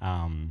need.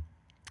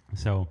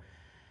 So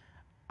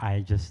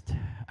I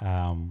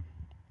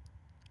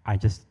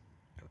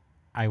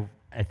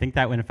think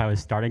that if I was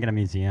starting in a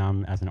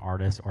museum as an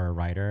artist or a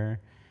writer,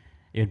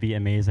 it would be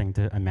amazing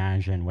to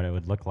imagine what it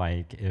would look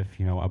like if,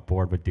 a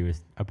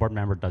board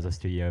member does a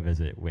studio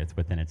visit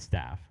within its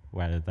staff,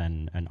 rather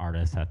than an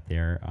artist that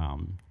they're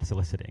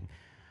soliciting.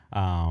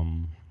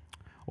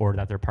 Or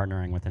that they're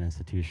partnering with an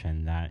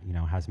institution that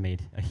has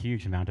made a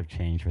huge amount of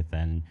change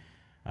within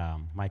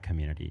my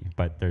community,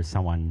 but there's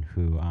someone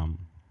who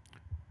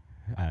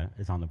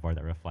is on the board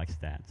that reflects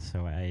that.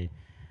 So I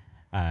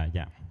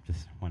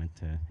just wanted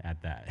to add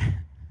that.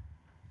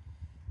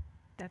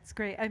 That's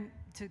great.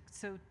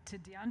 So to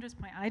Deandra's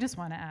point, I just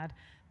want to add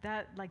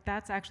that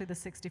that's actually the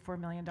 $64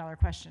 million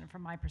question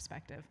from my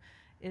perspective.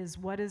 Is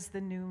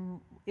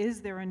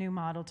there a new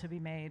model to be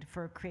made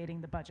for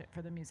creating the budget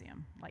for the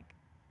museum?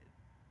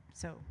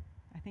 So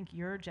I think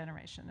your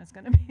generation is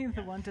going to be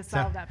the one to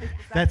solve that.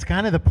 That's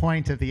kind of the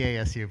point of the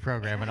ASU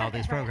program and all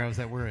these programs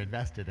that we're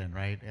invested in,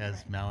 right?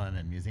 As Mellon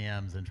and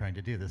museums and trying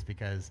to do this,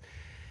 because,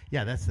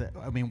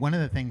 one of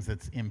the things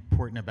that's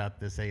important about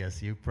this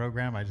ASU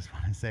program, I just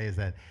want to say, is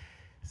that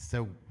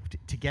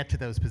to get to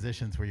those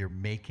positions where you're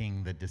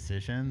making the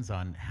decisions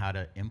on how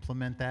to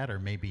implement that or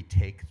maybe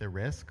take the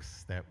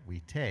risks that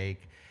we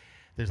take,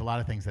 there's a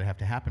lot of things that have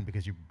to happen,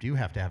 because you do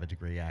have to have a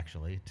degree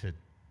actually to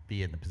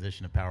be in the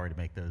position of power to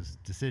make those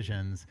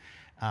decisions.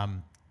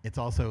 It's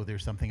also,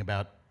 there's something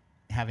about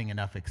having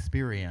enough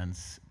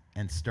experience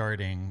and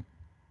starting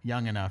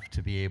young enough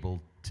to be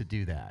able to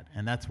do that.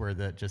 And that's where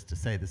just to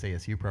say this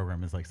ASU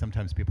program is like,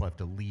 sometimes people have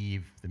to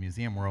leave the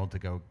museum world to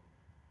go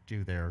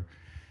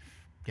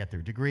get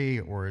their degree,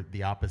 or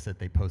the opposite,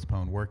 they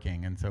postpone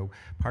working. And so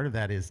part of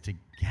that is to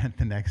get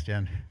the next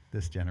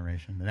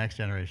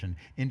generation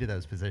into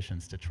those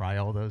positions to try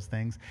all those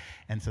things.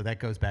 And so that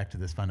goes back to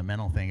this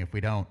fundamental thing. If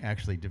we don't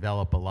actually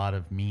develop a lot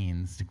of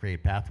means to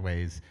create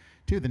pathways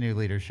to the new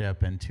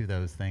leadership and to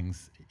those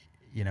things,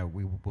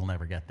 we will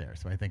never get there.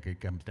 So I think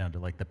it comes down to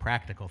like the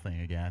practical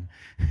thing again,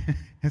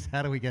 is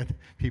how do we get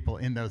people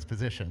in those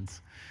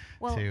positions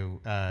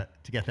to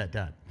get that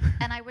done?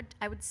 And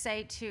I would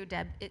say too,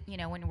 Deb,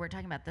 when we're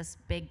talking about this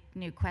big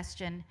new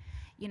question,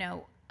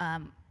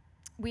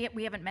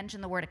 we haven't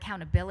mentioned the word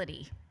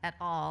accountability at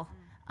all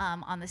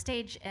on the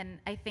stage, and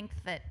I think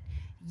that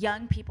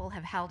young people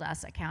have held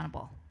us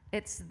accountable.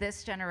 It's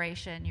this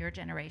generation, your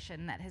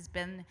generation, that has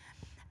been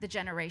the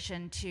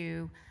generation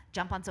to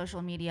jump on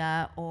social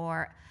media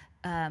or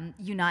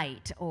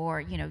unite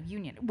or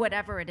union,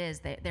 whatever it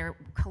is. They're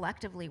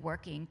collectively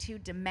working to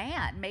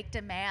make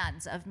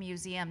demands of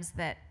museums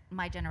that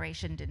my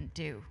generation didn't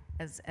do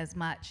as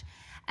much.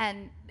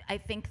 And I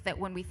think that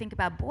when we think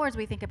about boards,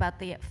 we think about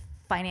the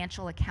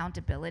financial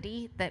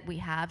accountability that we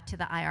have to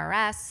the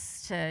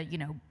IRS, to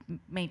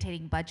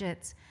maintaining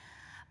budgets.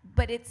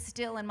 But it's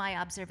still, in my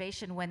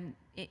observation, when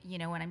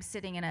when I'm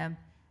sitting in a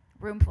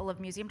room full of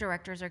museum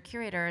directors or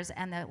curators,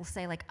 and they'll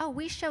say like, oh,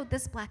 we showed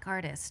this Black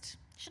artist.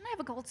 Shouldn't I have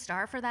a gold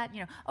star for that?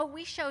 Oh,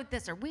 we showed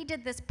this, or we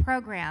did this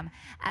program,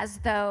 as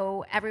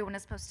though everyone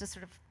is supposed to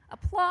sort of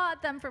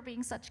applaud them for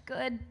being such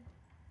good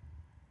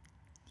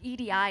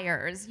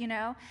EDIers,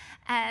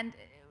 And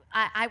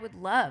I would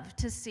love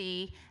to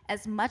see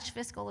as much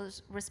fiscal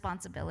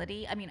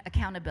responsibility,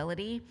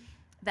 accountability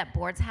that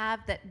boards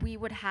have, that we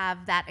would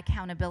have that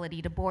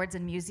accountability to boards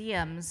and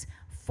museums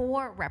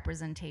for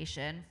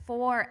representation,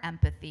 for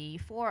empathy,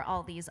 for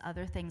all these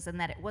other things, and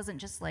that it wasn't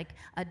just like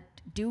a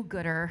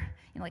do-gooder,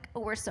 like, oh,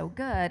 we're so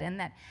good,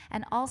 and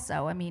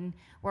also,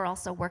 we're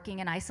also working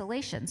in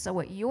isolation. So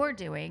what you're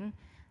doing,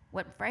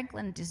 what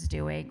Franklin is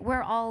doing,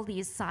 we're all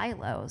these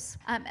silos.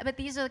 But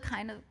these are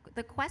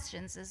the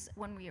questions is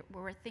when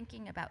we're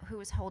thinking about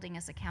who is holding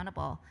us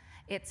accountable,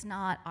 it's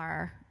not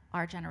our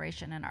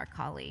generation and our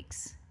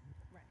colleagues.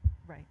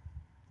 Right.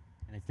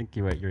 And I think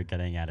what you're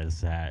getting at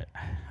is that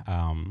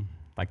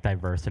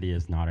diversity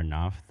is not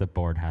enough. The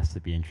board has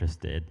to be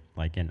interested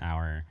in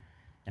our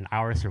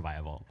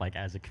survival,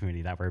 as a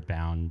community, that we're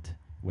bound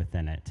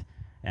within it.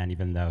 And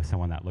even though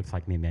someone that looks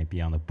like me may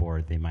be on the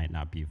board, they might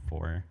not be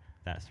for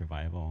that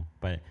survival.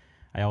 But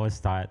I always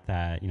thought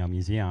that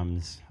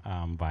museums,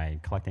 by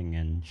collecting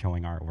and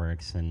showing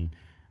artworks and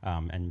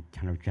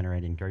kind of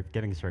generating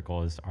giving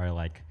circles,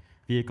 are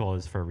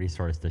vehicles for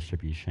resource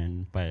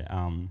distribution. But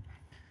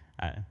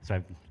so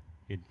I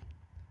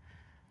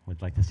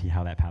would like to see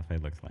how that pathway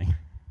looks like.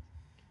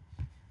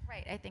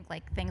 Right, I think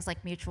things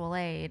like mutual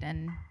aid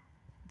and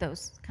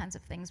those kinds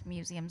of things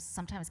museums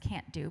sometimes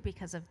can't do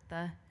because of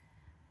the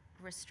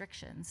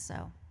restrictions,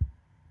 so.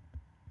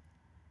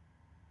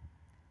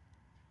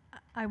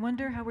 I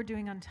wonder how we're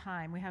doing on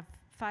time. We have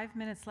 5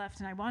 minutes left,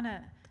 and I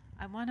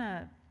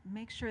wanna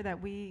make sure that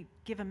we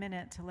give a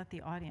minute to let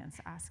the audience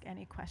ask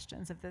any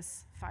questions of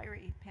this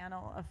fiery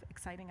panel of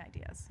exciting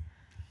ideas.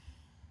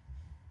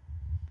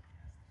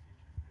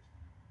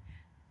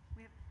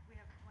 We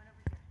have one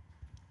over here.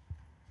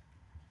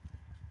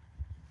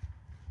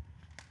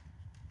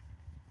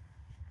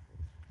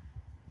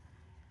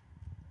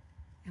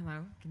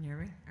 Hello, can you hear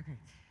me? Okay.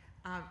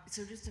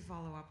 So just to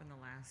follow up on the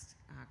last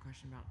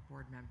question about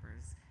board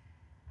members,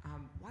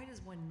 why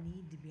does one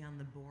need to be on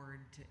the board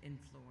to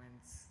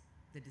influence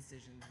the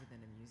decisions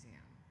within a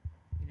museum?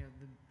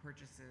 The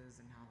purchases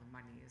and how the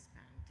money is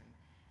spent, and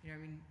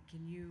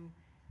can you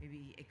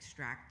maybe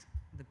extract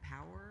the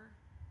power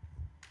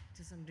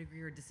to some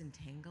degree or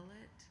disentangle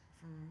it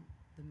from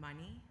the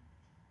money?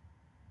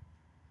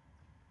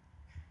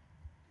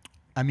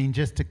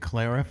 Just to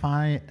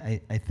clarify,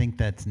 I think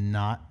that's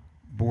not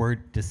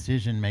board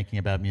decision-making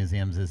about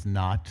museums is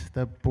not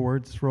the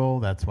board's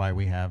role. That's why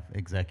we have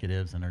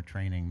executives and are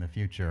training the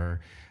future.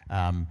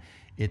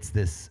 It's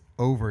this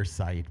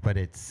oversight, but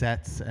it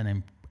sets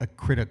a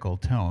critical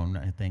tone,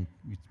 I think,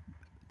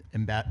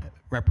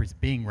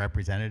 being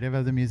representative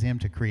of the museum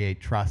to create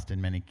trust in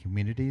many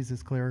communities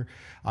is clear.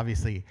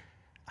 Obviously,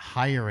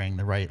 hiring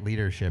the right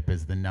leadership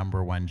is the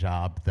 #1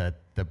 job that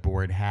the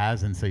board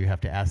has, and so you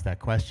have to ask that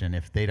question.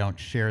 If they don't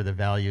share the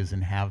values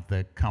and have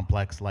the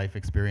complex life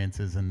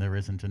experiences and there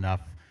isn't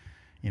enough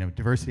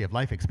diversity of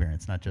life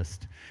experience, not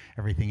just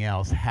everything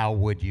else, how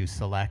would you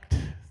select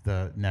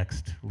the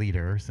next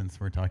leader, since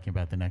we're talking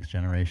about the next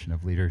generation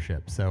of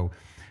leadership? So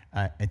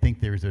I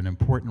think there's an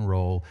important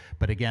role,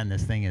 but again,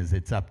 this thing is,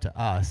 it's up to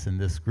us, and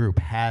this group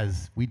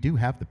we do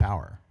have the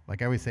power.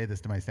 Like I always say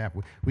this to my staff,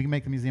 we can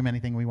make the museum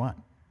anything we want.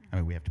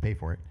 We have to pay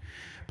for it,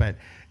 but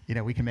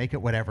we can make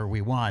it whatever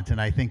we want,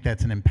 and I think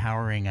that's an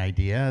empowering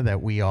idea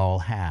that we all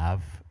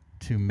have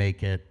to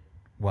make it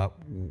what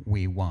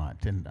we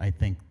want. And I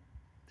think,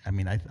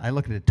 I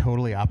look at it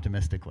totally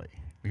optimistically.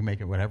 We can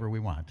make it whatever we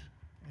want,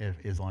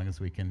 as long as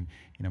we can,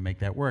 make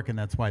that work. And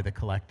that's why the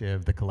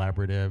collective, the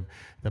collaborative,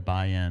 the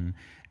buy-in,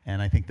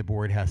 and I think the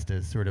board has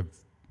to sort of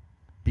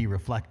be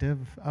reflective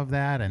of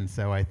that. And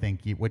so I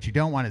think what you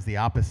don't want is the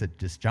opposite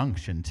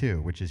disjunction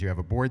too, which is you have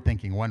a board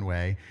thinking one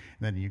way,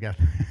 and then you got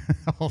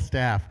the whole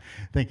staff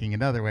thinking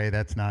another way.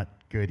 That's not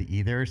good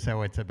either.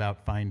 So it's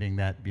about finding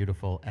that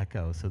beautiful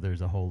echo, so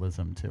there's a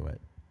holism to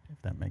it,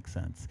 if that makes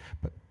sense.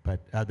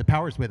 But the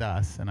power's with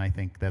us, and I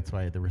think that's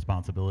why the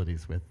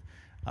responsibility's with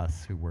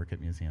us who work at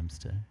museums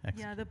to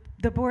execute. Yeah,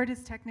 the board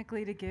is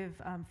technically to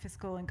give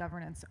fiscal and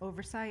governance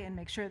oversight and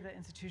make sure the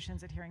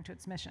institution's adhering to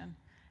its mission.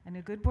 And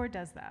a good board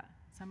does that.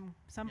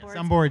 Some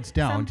boards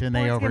don't, and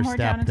they boards get more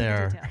down overstep into the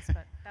their details,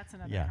 but that's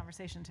another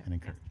conversation too. Yes.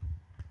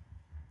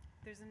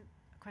 There's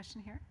a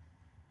question here.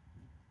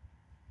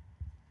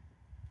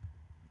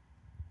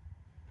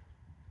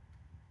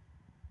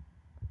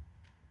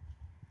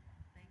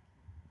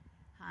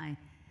 Hi.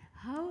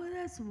 How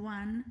does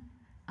one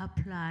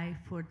apply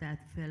for that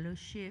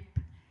fellowship?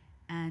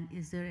 And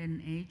is there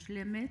an age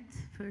limit,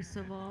 first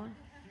of all?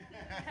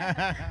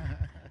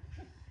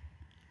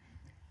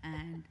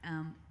 And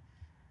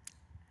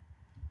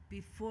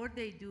before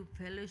they do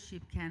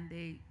fellowship, can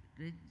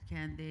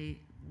they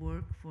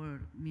work for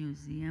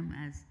museum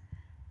as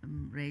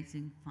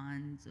raising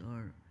funds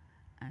or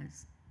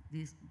as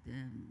this,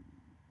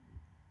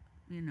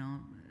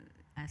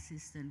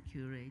 assistant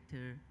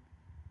curator?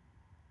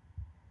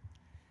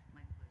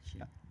 My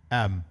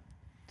question.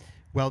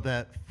 Well,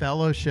 the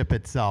fellowship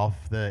itself,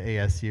 the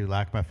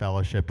ASU-LACMA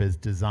fellowship, is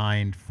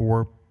designed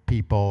for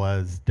people,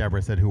 as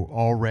Deborah said, who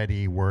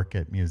already work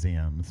at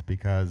museums,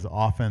 because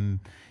often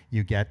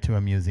you get to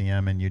a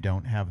museum and you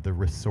don't have the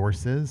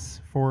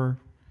resources for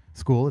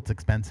school. It's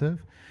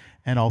expensive.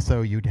 And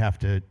also you'd have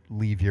to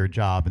leave your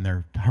job, and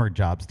they're hard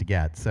jobs to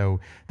get. So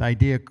the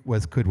idea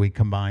was, could we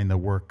combine the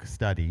work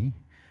study?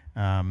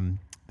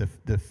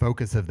 The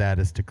focus of that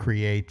is to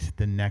create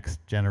the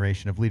next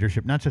generation of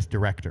leadership, not just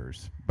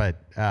directors,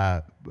 but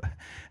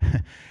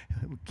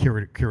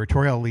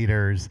curatorial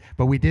leaders.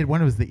 But we did,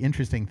 one of the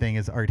interesting thing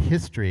is art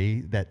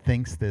history that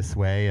thinks this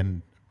way,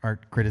 and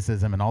art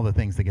criticism and all the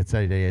things that get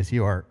studied at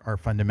ASU are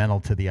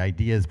fundamental to the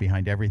ideas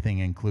behind everything,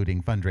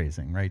 including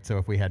fundraising, right? So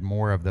if we had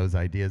more of those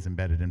ideas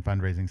embedded in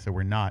fundraising, so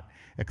we're not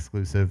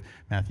exclusive.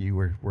 Matthew, you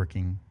were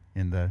working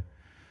in the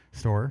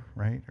store,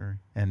 right?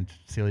 And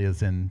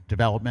Celia's in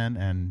development,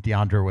 and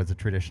Deandra was a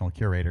traditional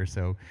curator.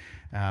 So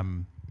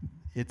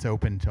it's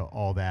open to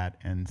all that.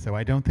 And so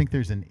I don't think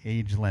there's an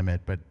age limit,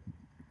 but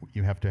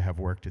you have to have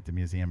worked at the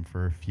museum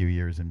for a few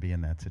years and be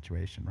in that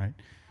situation, right,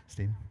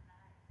 Steve?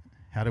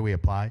 How do we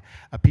apply?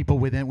 People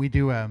within,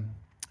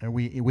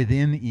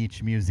 within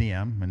each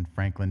museum, and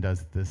Franklin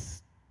does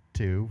this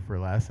too for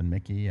Les and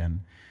Mickey, and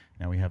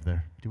now we have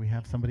do we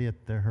have somebody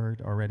at the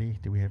Herd already?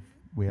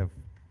 We have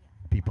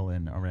people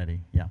in already,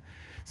 yeah.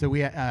 So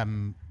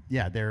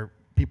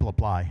people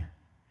apply,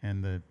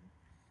 and the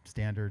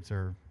standards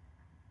are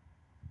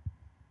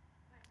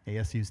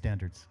ASU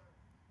standards.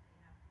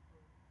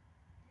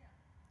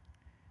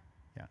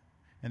 Yeah,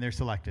 and they're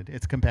selected.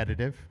 It's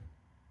competitive,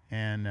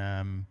 and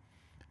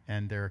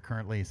there are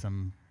currently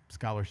some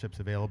scholarships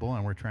available,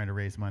 and we're trying to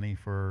raise money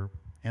for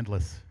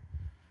endless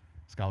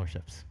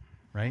scholarships,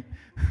 right?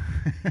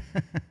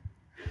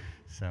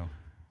 So.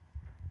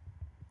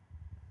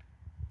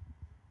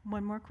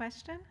 One more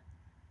question?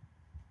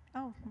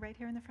 Oh, right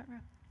here in the front row.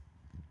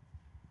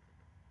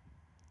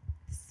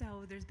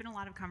 So there's been a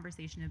lot of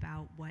conversation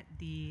about what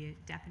the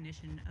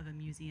definition of a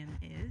museum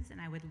is,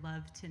 and I would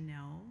love to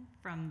know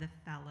from the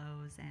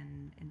fellows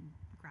and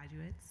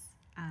graduates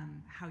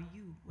how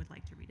you would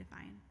like to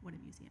redefine what a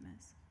museum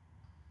is.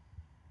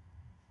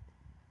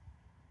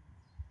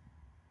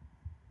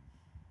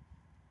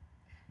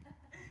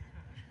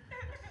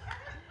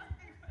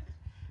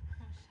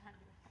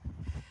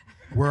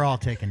 We're all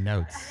taking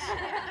notes.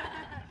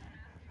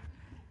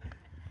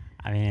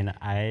 I mean,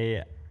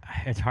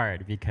 it's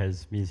hard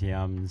because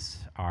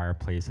museums are a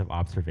place of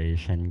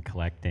observation,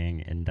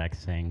 collecting,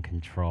 indexing,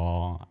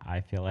 control.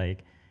 I feel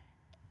like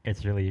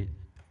it's really,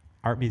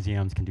 art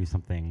museums can do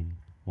something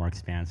more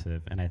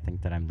expansive, and I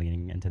think that I'm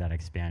leaning into that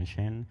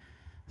expansion.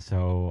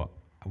 So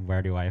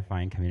where do I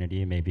find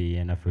community? Maybe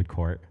in a food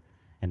court,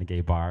 in a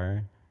gay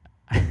bar.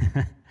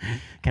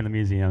 Can the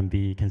museum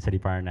can City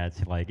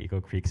Barnett's like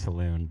Eagle Creek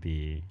Saloon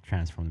be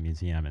transformed the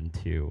museum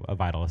into a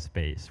vital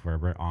space where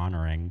we're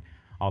honoring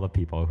all the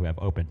people who have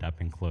opened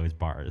up and closed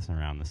bars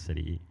around the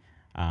city?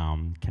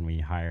 Can we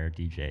hire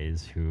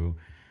DJs who,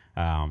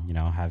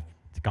 have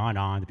gone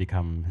on to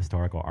become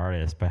historical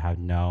artists but have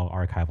no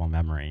archival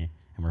memory,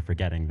 and we're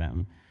forgetting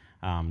them?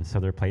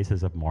 So they're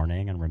places of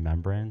mourning and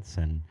remembrance,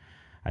 and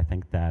I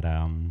think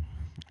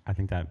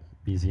that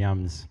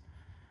museums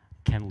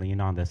can lean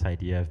on this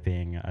idea of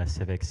being a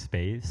civic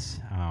space,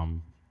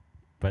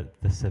 but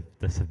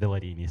the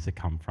civility needs to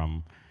come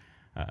from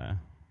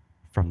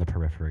the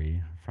periphery,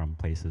 from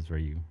places where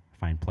you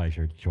find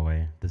pleasure,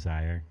 joy,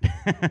 desire.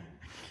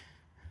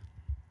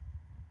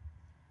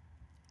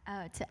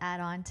 To add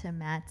on to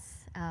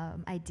Matt's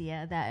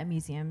idea that a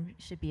museum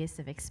should be a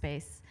civic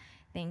space,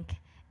 I think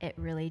it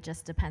really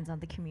just depends on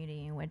the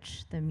community in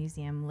which the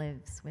museum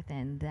lives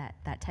within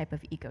that type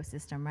of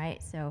ecosystem,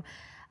 right? So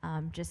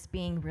just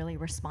being really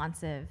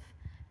responsive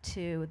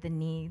to the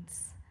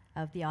needs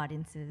of the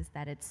audiences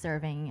that it's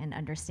serving and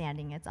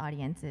understanding its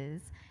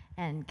audiences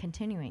and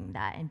continuing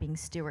that and being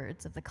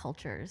stewards of the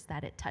cultures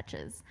that it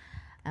touches.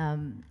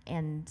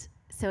 And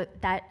so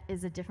that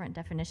is a different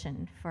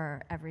definition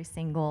for every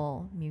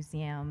single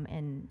museum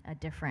in a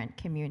different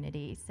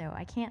community. So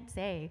I can't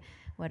say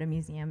what a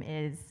museum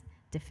is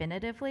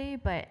definitively,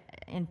 but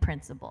in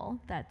principle,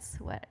 that's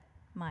what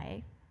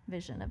my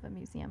vision of a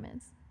museum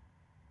is.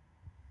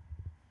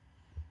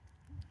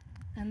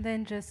 And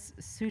then just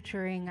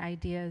suturing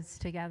ideas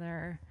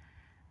together.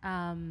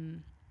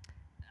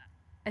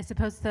 I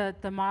suppose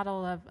the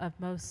model of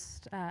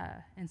most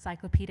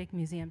encyclopedic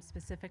museums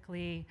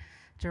specifically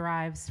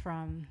derives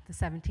from the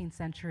 17th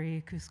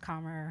century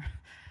Kunstkammer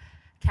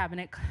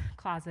cabinet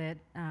closet,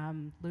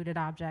 looted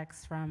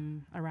objects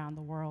from around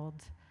the world.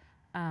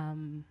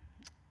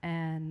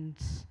 And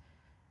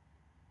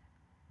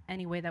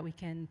any way that we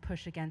can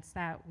push against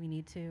that, we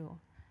need to.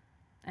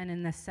 And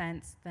in this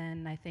sense,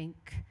 then I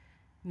think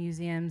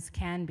museums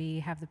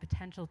have the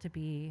potential to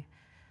be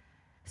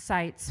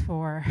sites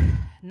for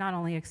not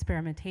only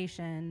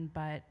experimentation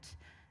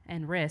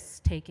and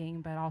risk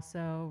taking, but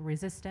also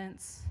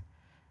resistance,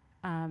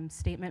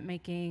 statement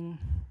making,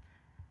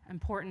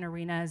 important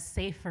arenas,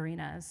 safe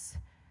arenas,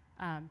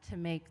 to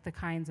make the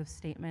kinds of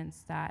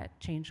statements that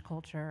change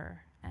culture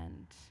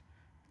and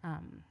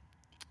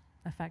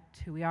affect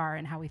who we are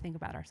and how we think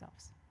about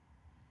ourselves.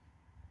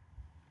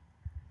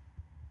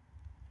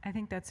 I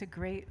think that's a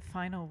great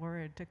final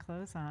word to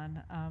close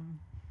on.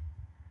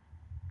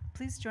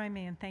 Please join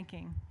me in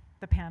thanking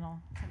the panel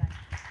tonight.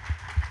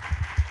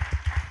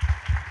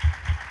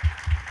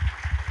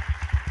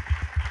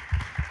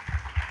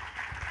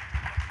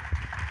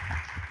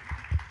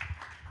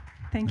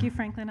 Thank you,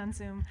 Franklin, on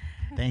Zoom.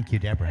 Thank you,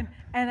 Deborah.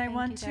 And I Thank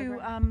want you,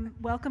 to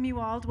welcome you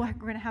all. We're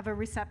going to have a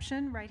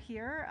reception right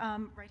here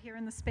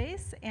in the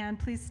space. And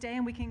please stay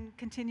and we can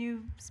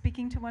continue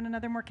speaking to one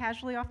another more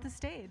casually off the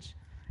stage.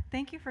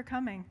 Thank you for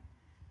coming.